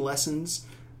there some lessons,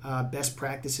 best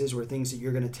practices, or things that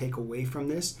you're going to take away from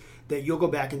this that you'll go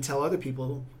back and tell other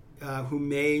people who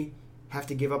may have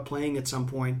to give up playing at some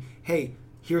point, hey,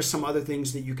 here's some other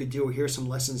things that you could do, or here's some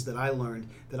lessons that I learned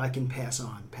that I can pass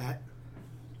on? Pat?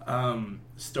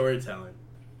 Storytelling.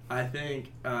 I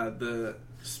think the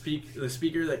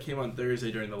speaker that came on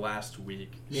Thursday during the last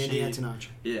week, Mandy Antonacci.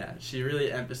 Yeah, she really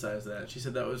emphasized that. She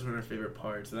said that was one of her favorite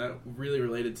parts, and that really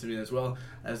related to me, as well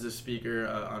as the speaker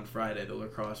on Friday, the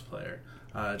lacrosse player.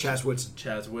 Chaz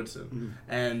Woodson.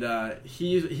 Mm-hmm. And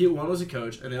he one was a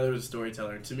coach and the other was a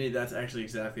storyteller. And to me, that's actually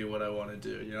exactly what I want to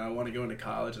do. I want to go into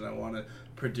college and I want to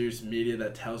produce media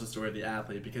that tells the story of the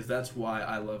athlete, because that's why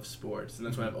I love sports, and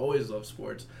that's why I've always loved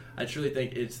sports. I truly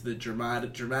think it's the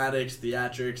dramatics,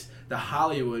 theatrics, the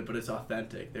Hollywood, but it's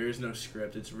authentic. There is no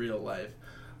script. It's real life.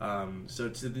 So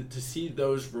to see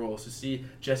those roles, to see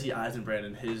Jesse Eisenbrand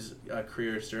and his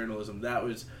career as journalism, that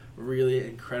was really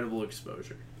incredible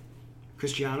exposure.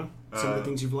 Cristiano, some of the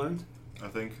things you've learned? I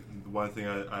think one thing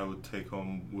I would take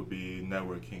home would be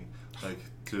networking, like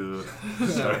to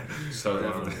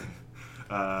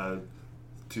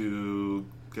to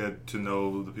get to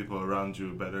know the people around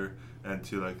you better, and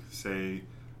to like say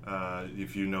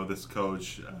if you know this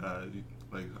coach,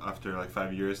 like after like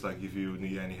 5 years, like if you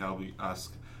need any help, you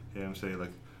ask him. Say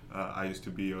like I used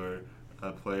to be your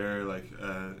player. Like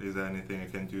is there anything I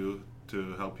can do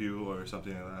to help you or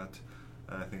something like that?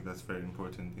 I think that's very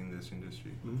important in this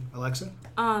industry. Alexa?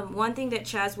 One thing that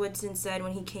Chaz Woodson said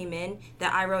when he came in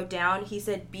that I wrote down, he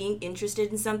said being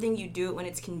interested in something, you do it when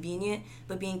it's convenient,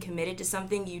 but being committed to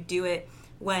something, you do it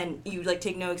when you like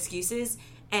take no excuses.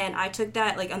 And I took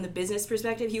that like on the business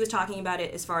perspective. He was talking about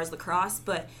it as far as lacrosse,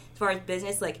 but as far as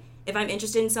business, like if I'm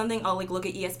interested in something, I'll like look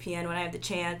at ESPN when I have the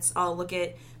chance. I'll look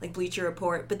at like Bleacher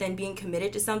Report. But then being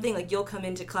committed to something, like you'll come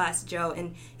into class, Joe,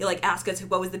 and you'll like ask us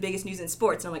what was the biggest news in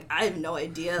sports. And I'm like, I have no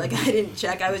idea. Like I didn't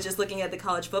check. I was just looking at the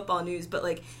college football news. But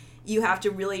like you have to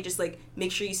really just like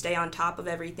make sure you stay on top of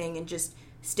everything and just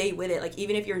stay with it. Like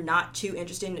even if you're not too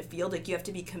interested in the field, like you have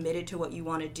to be committed to what you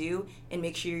want to do and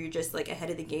make sure you're just like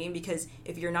ahead of the game, because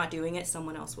if you're not doing it,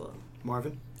 someone else will.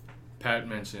 Marvin? Pat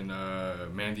mentioned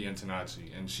Mandy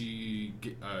Antonacci, and she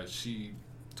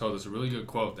told us a really good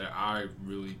quote that I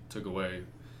really took away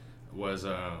was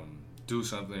do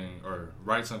something or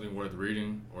write something worth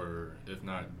reading, or if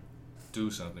not, do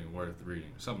something worth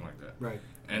reading, something like that. Right.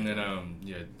 And then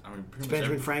pretty much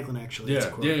Benjamin Franklin, actually. Yeah,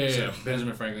 That's a quote. yeah.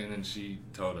 Benjamin Franklin, and then she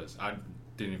told us. I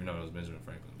didn't even know it was Benjamin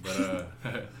Franklin,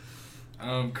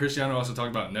 but Cristiano also talked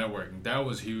about networking. That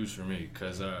was huge for me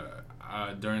because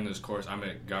during this course I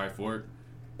met Guy Ford,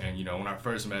 and when I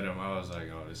first met him I was like,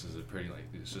 oh, this is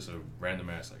it's just a random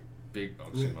ass big.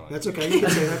 That's okay. You can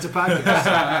say that's a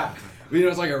podcast.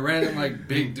 It's like a random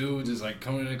big dude just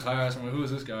coming into class. I'm like, who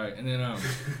is this guy? And then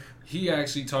he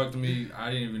actually talked to me.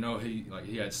 I didn't even know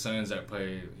he had sons that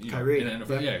play in the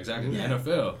NFL. Yeah, exactly. Yeah. In the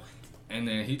NFL. And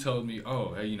then he told me,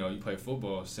 oh, hey, you play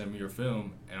football, send me your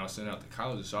film, and I'll send it out to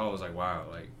colleges. So I was like, wow,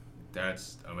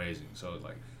 that's amazing. So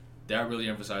that really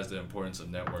emphasized the importance of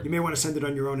networking. You may want to send it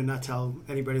on your own and not tell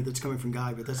anybody that's coming from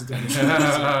Guy, but that's a different story.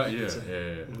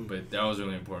 Yeah. But that was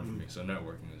really important for me. So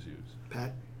networking is huge.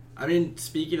 Pat? I mean,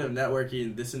 speaking of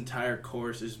networking, this entire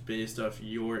course is based off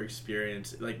your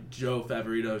experience. Like Joe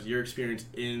Favorito's, your experience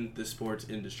in the sports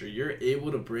industry. You're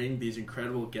able to bring these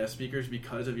incredible guest speakers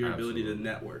because of your ability to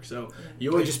network. So you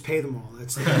always just pay them all.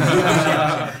 That's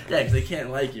yeah, because they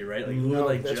can't like you, right?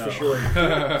 That's Joe. for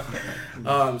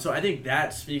sure. So I think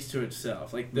that speaks to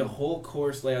itself. The whole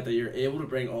course layout, that you're able to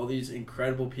bring all these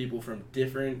incredible people from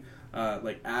different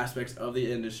aspects of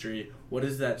the industry. What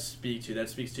does that speak to? That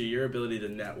speaks to your ability to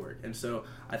network. And so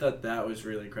I thought that was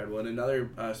really incredible. And another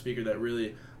speaker that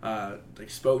really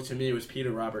spoke to me was Peter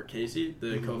Robert Casey,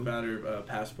 the co-founder of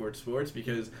Passport Sports,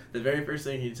 because the very first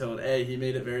thing he told, he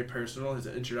made it very personal. His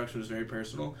introduction was very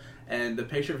personal. And the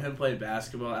picture of him playing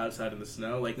basketball outside in the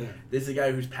snow, this is a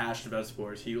guy who's passionate about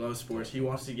sports. He loves sports. He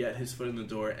wants to get his foot in the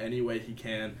door any way he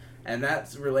can. And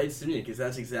that relates to me because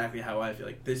that's exactly how I feel.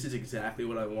 Like, this is exactly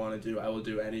what I want to do. I will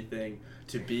do anything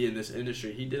to be in this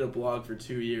industry. He did a blog for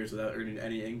 2 years without earning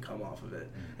any income off of it.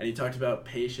 And he talked about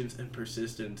patience and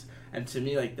persistence. And to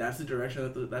me, like, that's the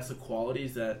direction, that's the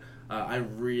qualities that I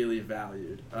really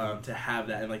valued to have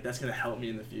that. And, like, that's going to help me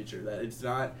in the future. That it's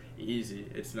not easy.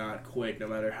 It's not quick, no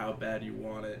matter how bad you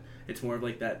want it. It's more of,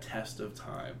 like, that test of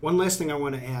time. One last thing I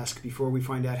want to ask before we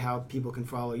find out how people can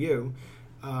follow you.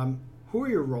 Who are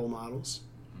your role models?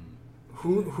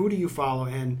 Who do you follow?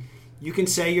 And you can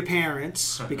say your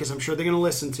parents, because I'm sure they're going to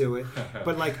listen to it.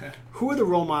 But, like, who are the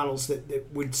role models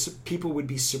that people would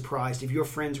be surprised if your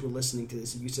friends were listening to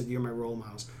this and you said, you're my role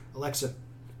models? Alexa?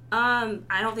 I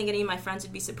don't think any of my friends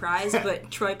would be surprised,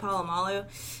 but Troy Polamalu.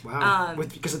 Wow.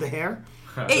 Because of the hair?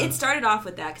 It started off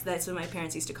with that, because that's what my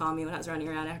parents used to call me when I was running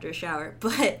around after a shower.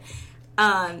 But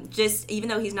just even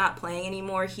though he's not playing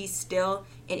anymore, he's still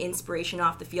an inspiration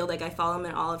off the field. Like, I follow him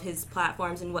in all of his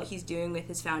platforms and what he's doing with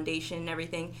his foundation and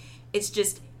everything. It's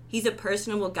just, he's a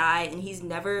personable guy, and he was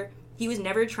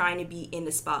never trying to be in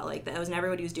the spotlight. That was never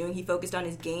what he was doing. He focused on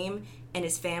his game and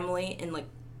his family and, like,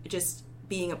 just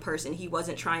being a person. He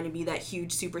wasn't trying to be that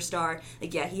huge superstar.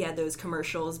 Like, yeah, he had those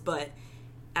commercials, but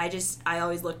I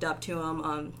always looked up to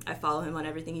him. I follow him on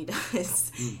everything he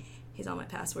does. He's on my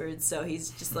passwords, so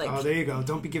he's just like... Oh, there you go.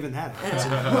 Don't be giving that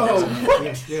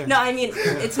out. Yeah. No, I mean,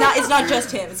 it's not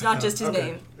just him. It's not just his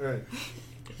name. All right.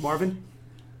 Marvin?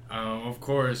 Of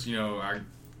course, I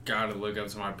gotta look up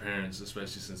to my parents,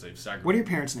 especially since they've sacrificed. What are your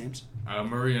parents' names?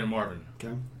 Maria and Marvin. Okay.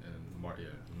 And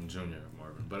I'm Junior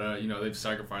Marvin. But they've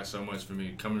sacrificed so much for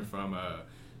me, coming from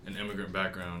an immigrant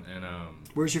background. And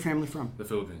where's your family from? The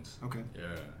Philippines. Okay.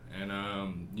 Yeah,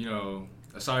 and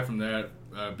aside from that,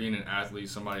 being an athlete,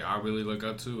 somebody I really look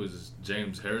up to is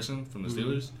James Harrison from the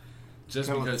Steelers. Just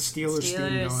kind because Steelers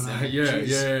thing going on.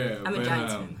 Yeah. I'm a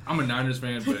Giants fan. I'm a Niners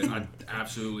fan, but I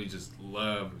absolutely just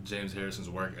love James Harrison's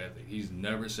work ethic. He's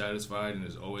never satisfied and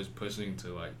is always pushing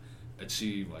to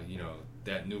achieve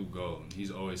that new goal. And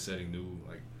he's always setting new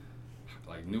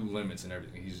new limits and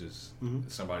everything. He's just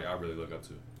somebody I really look up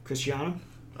to. Cristiano?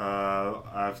 I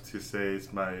have to say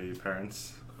it's my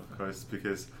parents, of course,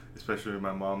 because especially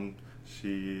my mom,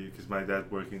 because my dad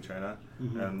works in China.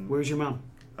 And where's your mom?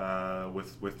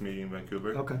 With me in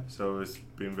Vancouver. Okay. So it's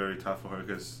been very tough for her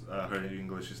because her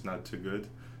English is not too good.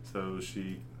 So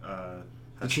she...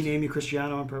 Did she name you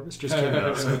Cristiano on purpose? Just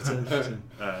kidding.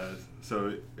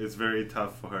 So it's very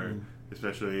tough for her,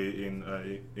 especially in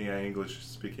an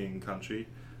English-speaking country.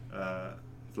 I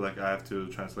have to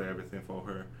translate everything for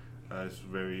her. It's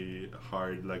very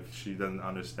hard. She doesn't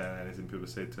understand anything people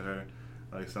say to her.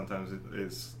 Sometimes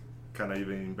it's kind of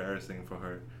even embarrassing for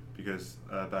her because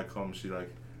back home she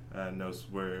knows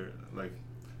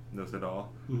knows it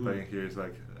all. But in here it's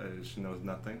she knows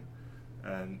nothing.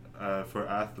 And for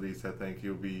athletes, I think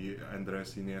he'll be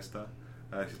Andres Iniesta.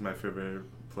 He's my favorite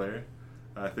player.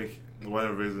 I think one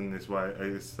of the reasons is why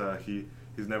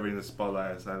he's never in the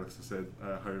spotlight, as Alexa said.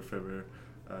 Her favorite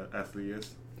athlete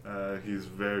is. He's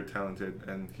very talented,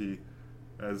 and he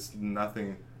has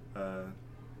nothing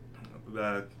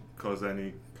that cause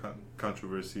any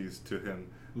controversies to him,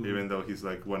 even though he's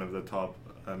one of the top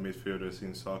midfielders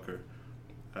in soccer.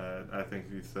 I think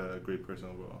he's a great person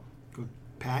overall. Good.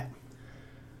 Pat?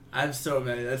 I have so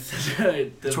many. That's such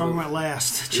a... That's why we went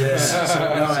last.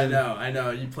 Yeah. No, I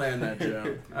know. You planned that,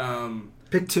 Joe.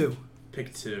 Pick two.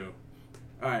 Pick two.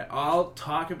 All right, I'll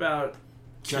talk about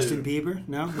Justin Bieber?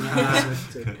 No?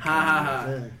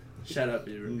 Ha. Shut up,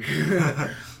 Bieber.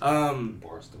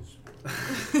 Barstool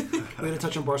We're going to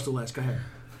touch on Barstool last. Go ahead.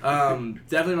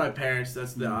 Definitely my parents.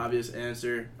 That's the obvious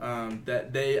answer. I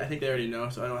think they already know,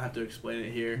 so I don't have to explain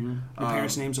it here. Your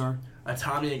parents' names are?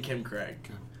 Tommy and Kim Craig.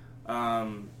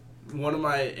 Okay. One of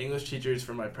my English teachers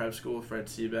from my prep school, Fred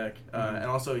Seebeck, and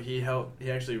also he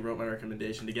actually wrote my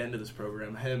recommendation to get into this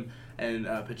program, him and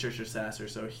Patricia Sasser,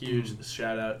 so huge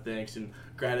shout out, thanks, and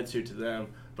gratitude to them.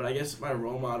 But I guess my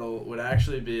role model would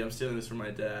actually be, I'm stealing this from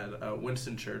my dad,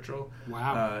 Winston Churchill.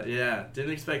 Wow. Yeah,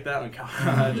 didn't expect that one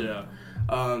coming.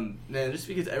 Man, just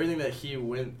because everything that he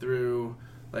went through,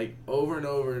 over and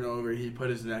over and over, he put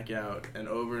his neck out, and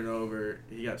over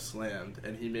he got slammed,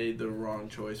 and he made the wrong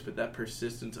choice. But that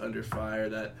persistence under fire,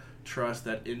 that trust,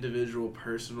 that individual,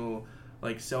 personal,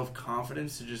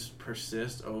 self-confidence to just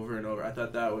persist over and over, I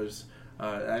thought that was,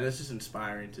 and it's just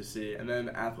inspiring to see. And then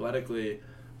athletically,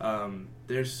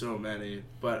 there's so many.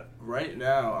 But right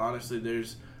now, honestly,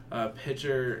 there's a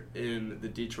pitcher in the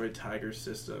Detroit Tigers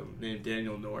system named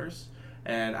Daniel Norris.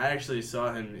 And I actually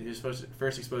saw him. He was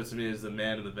first exposed to me as the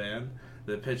man of the band.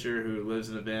 the pitcher who lives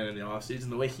in a van in the off season.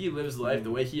 The way he lives life,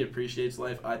 the way he appreciates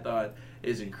life, I thought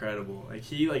is incredible. Like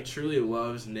he truly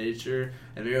loves nature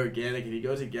and very organic, and he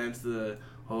goes against the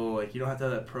whole you don't have to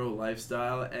have that pro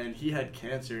lifestyle. And he had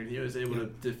cancer, and he was able to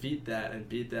defeat that and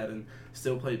beat that and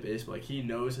still play baseball. He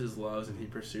knows his loves and he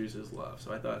pursues his love.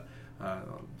 So I thought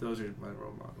those are my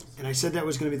role models. And I said that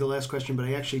was going to be the last question, but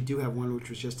I actually do have one which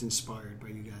was just inspired by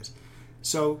you guys.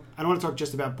 So I don't want to talk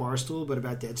just about Barstool, but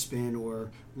about Deadspin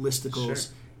or Listicles.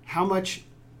 Sure. How much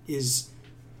is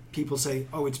people say,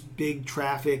 "Oh, it's big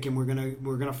traffic and we're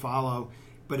gonna follow,"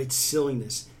 but it's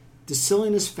silliness. Does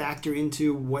silliness factor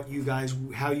into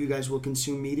how you guys will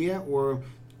consume media, or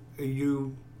are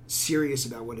you serious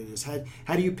about what it is?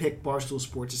 How do you pick Barstool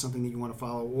Sports as something that you want to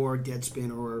follow, or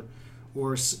Deadspin,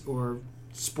 or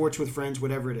Sports with Friends,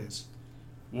 whatever it is?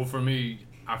 Well, for me,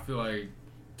 I feel like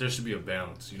there should be a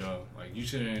balance, you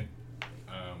shouldn't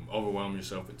overwhelm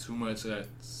yourself with too much of that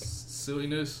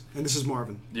silliness. And this is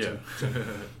Marvin. Yeah.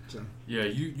 So. Yeah,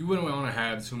 you wouldn't want to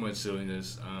have too much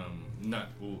silliness.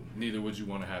 Neither would you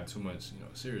want to have too much,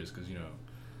 serious, because,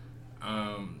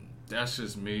 that's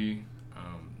just me.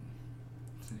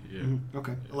 Yeah. Mm-hmm.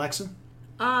 Okay. Alexa?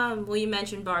 Well, you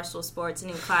mentioned Barstool Sports,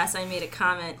 and in class I made a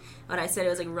comment when I said it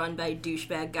was run by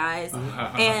douchebag guys,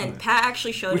 and Pat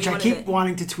actually showed me one of it. Which I keep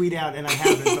wanting to tweet out, and I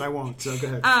haven't, but I won't, so go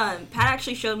ahead. Pat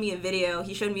actually showed me a video.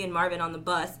 He showed me and Marvin on the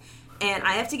bus, and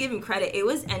I have to give him credit. It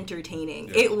was entertaining.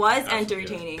 Yeah. It was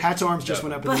entertaining. Yeah. Pat's arms just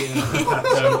went up in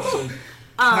the air.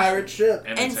 Pirate ship.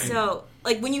 And so,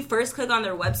 when you first click on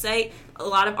their website, a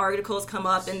lot of articles come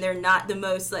up, and they're not the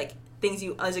most, things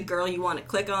you, as a girl, you want to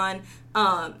click on.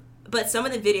 But some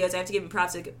of the videos, I have to give them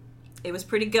props. It was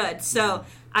pretty good. So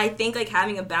I think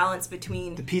having a balance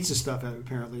between the pizza stuff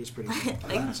apparently is pretty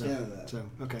good. So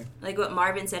okay. Like what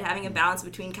Marvin said, having a balance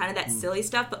between kind of that silly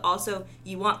stuff, but also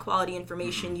you want quality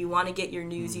information. You want to get your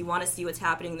news. You want to see what's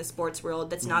happening in the sports world.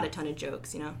 That's not a ton of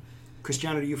jokes,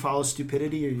 Cristiano, do you follow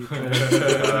stupidity, or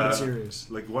are you serious?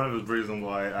 One of the reasons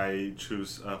why I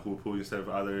choose Hulu instead of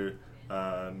other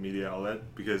media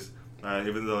outlet, because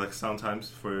even though sometimes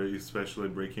for especially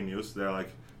breaking news, they're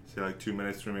say 2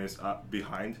 minutes, 3 minutes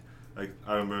behind. I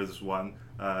remember this one,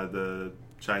 the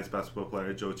Chinese basketball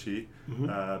player Zhou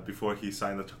Qi, before he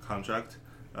signed the contract,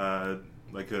 I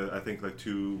think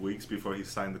 2 weeks before he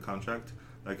signed the contract,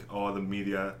 all the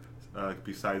media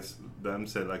besides them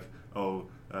said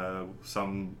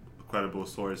some credible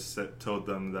source told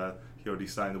them that he already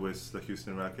signed with the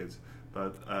Houston Rockets,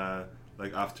 but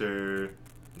after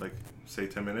say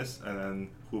 10 minutes, and then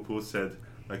Hulu said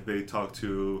they talked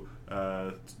to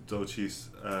Zhou Qi's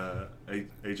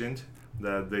agent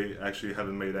that they actually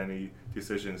haven't made any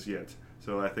decisions yet.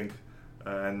 So I think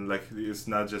and it's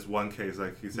not just one case,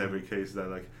 it's every case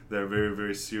that they're very,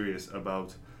 very serious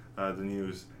about the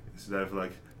news instead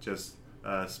of just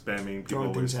spamming people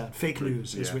throwing things out, fake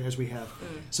news as we have.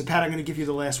 So Pat, I'm going to give you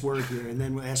the last word here, and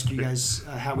then we'll ask you guys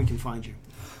how we can find you.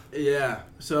 Yeah,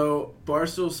 so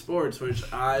Barstool Sports,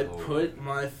 which I put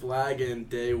my flag in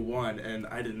day one, and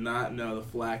I did not know the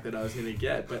flag that I was going to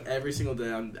get, but every single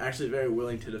day I'm actually very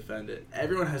willing to defend it.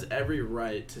 Everyone has every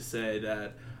right to say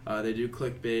that they do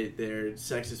clickbait, they're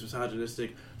sexist,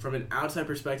 misogynistic. From an outside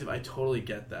perspective, I totally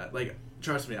get that.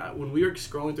 Trust me, when we were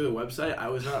scrolling through the website, I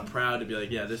was not proud to be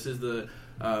this is the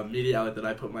media outlet that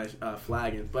I put my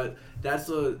flag in, but that's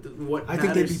what I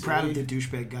think they'd be proud of the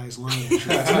douchebag guys lying.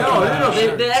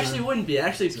 No, they actually wouldn't be.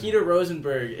 Actually, Peter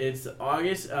Rosenberg, it's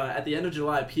August, at the end of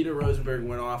July, Peter Rosenberg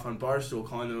went off on Barstool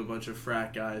calling them a bunch of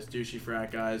frat guys, douchey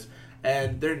frat guys,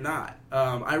 and they're not.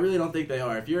 I really don't think they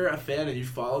are. If you're a fan and you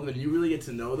follow them and you really get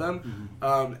to know them,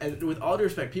 and with all due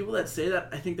respect, people that say that,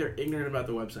 I think they're ignorant about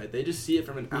the website. They just see it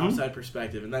from an outside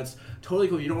perspective, and that's totally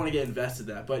cool. You don't want to get invested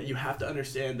in that, but you have to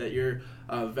understand that your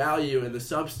value and the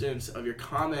substance of your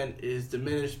comment is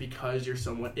diminished because you're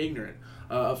somewhat ignorant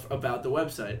about the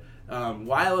website.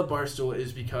 Why I love Barstool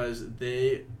is because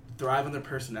they thrive on their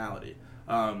personality.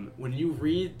 When you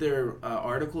read their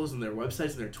articles and their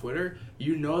websites and their Twitter,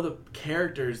 you know the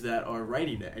characters that are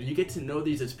writing it, and you get to know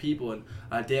these as people. And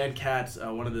Dan Katz,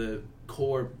 one of the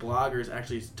core bloggers,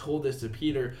 actually told this to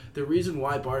Peter. The reason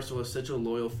why Barstool has such a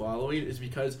loyal following is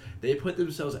because they put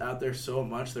themselves out there so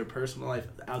much, their personal life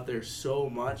out there so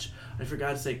much. And for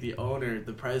God's sake, the owner,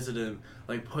 the president,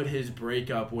 put his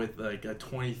breakup with a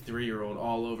 23-year-old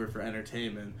all over for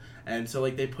entertainment. And so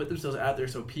they put themselves out there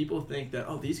so people think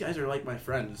that, these guys are like my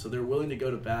friends, so they're willing to go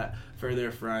to bat for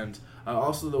their friends.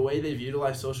 Also, the way they've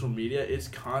utilized social media, it's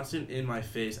constant in my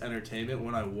face entertainment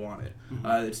when I want it.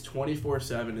 It's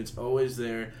 24/7. It's always boys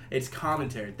there. It's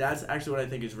commentary. That's actually what I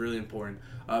think is really important.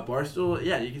 Barstool,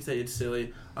 yeah, you can say it's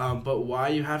silly, but why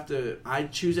you have to... I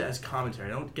choose it as commentary.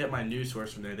 I don't get my news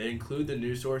source from there. They include the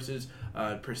news sources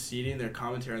preceding their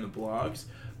commentary on the blogs,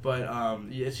 but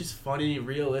yeah, it's just funny,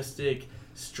 realistic,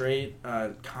 straight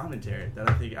commentary that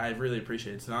I think I really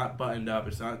appreciate. It's not buttoned up.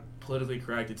 It's not politically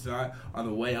correct. It's not on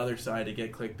the way other side to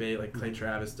get clickbait like Clay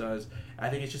Travis does. I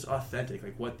think it's just authentic,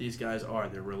 like what these guys are.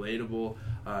 They're relatable.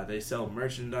 They sell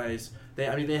merchandise. They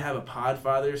have a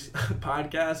Podfathers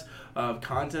podcast of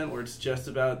content where it's just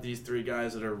about these three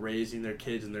guys that are raising their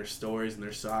kids and their stories and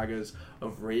their sagas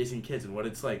of raising kids and what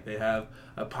it's like. They have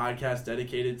a podcast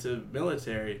dedicated to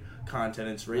military content.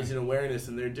 It's raising awareness,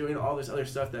 and they're doing all this other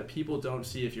stuff that people don't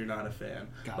see if you're not a fan.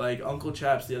 Like Uncle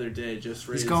Chaps the other day just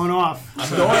raised... He's going off. I'm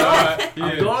going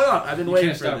off. I've been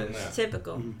waiting for this.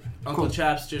 Typical. Mm-hmm. Uncle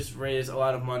Chaps just raised a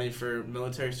lot of money for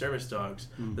military service dogs.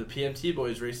 The PMT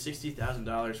boys raised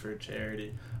 $60,000 for a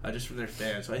charity just from their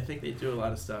fans. So I think they do a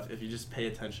lot of stuff if you just pay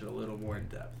attention a little more in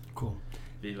depth. Cool.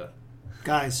 Viva.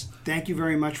 Guys, thank you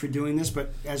very much for doing this.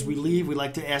 But as we leave, we'd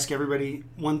like to ask everybody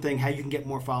one thing, how you can get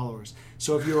more followers.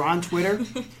 So if you're on Twitter,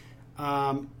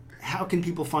 how can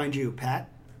people find you, Pat?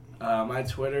 My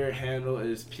Twitter handle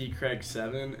is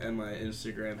pcraig7, and my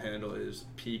Instagram handle is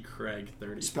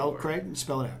pcraig34. Spell Craig?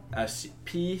 Spell it out.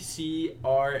 PCRAIG.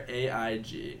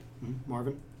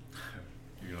 Marvin?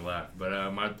 You're going to laugh.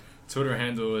 But my Twitter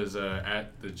handle is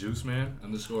at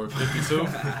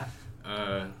thejuiceman_52.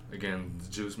 Again,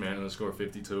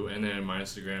 thejuiceman_52. And then my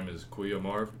Instagram is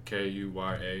Kuyamarv,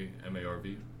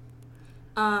 KUYAMARV.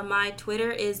 My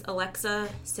Twitter is Alexa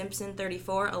Simpson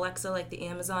 34. Alexa like the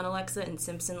Amazon Alexa and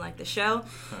Simpson like the show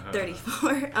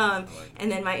 34.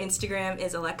 And then my Instagram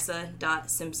is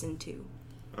Alexa.Simpson2.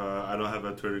 I don't have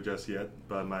a Twitter just yet,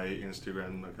 but my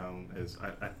Instagram account is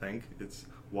I think it's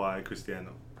Y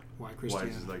Cristiano. Y Cristiano.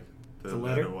 Y is like the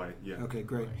letter Y. Yeah. Okay,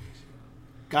 great.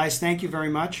 Guys, thank you very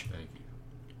much. Thank you.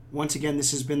 Once again,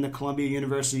 this has been the Columbia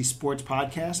University Sports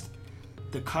Podcast,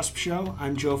 The Cusp Show.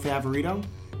 I'm Joe Favorito,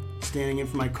 standing in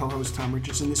for my co-host Tom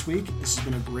Richardson this week. This has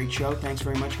been a great show. Thanks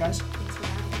very much, guys. Thanks for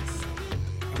having us.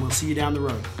 And we'll see you down the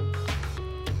road.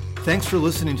 Thanks for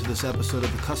listening to this episode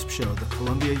of The Cusp Show, the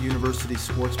Columbia University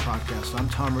Sports Podcast. I'm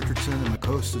Tom Richardson, and my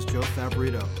co-host is Joe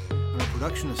Favorito. And our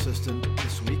production assistant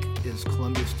this week is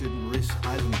Columbia student Maurice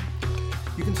Eisenman.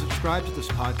 You can subscribe to this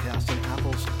podcast on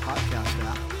Apple's podcast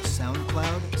app,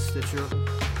 SoundCloud, Stitcher,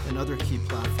 and other key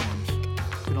platforms. You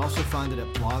can also find it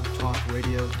at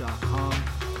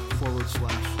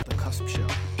blogtalkradio.com/The Cusp Show.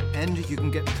 And you can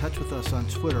get in touch with us on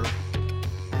Twitter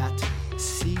at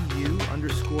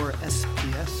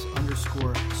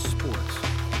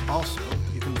CU_SPS_sports. Also,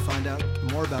 you can find out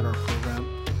more about our program,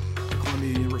 the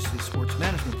Columbia University Sports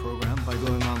Management Program, by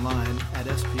going online at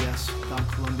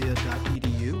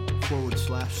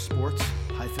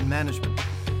sps.columbia.edu/sports-management.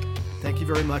 Thank you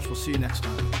very much. We'll see you next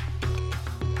time.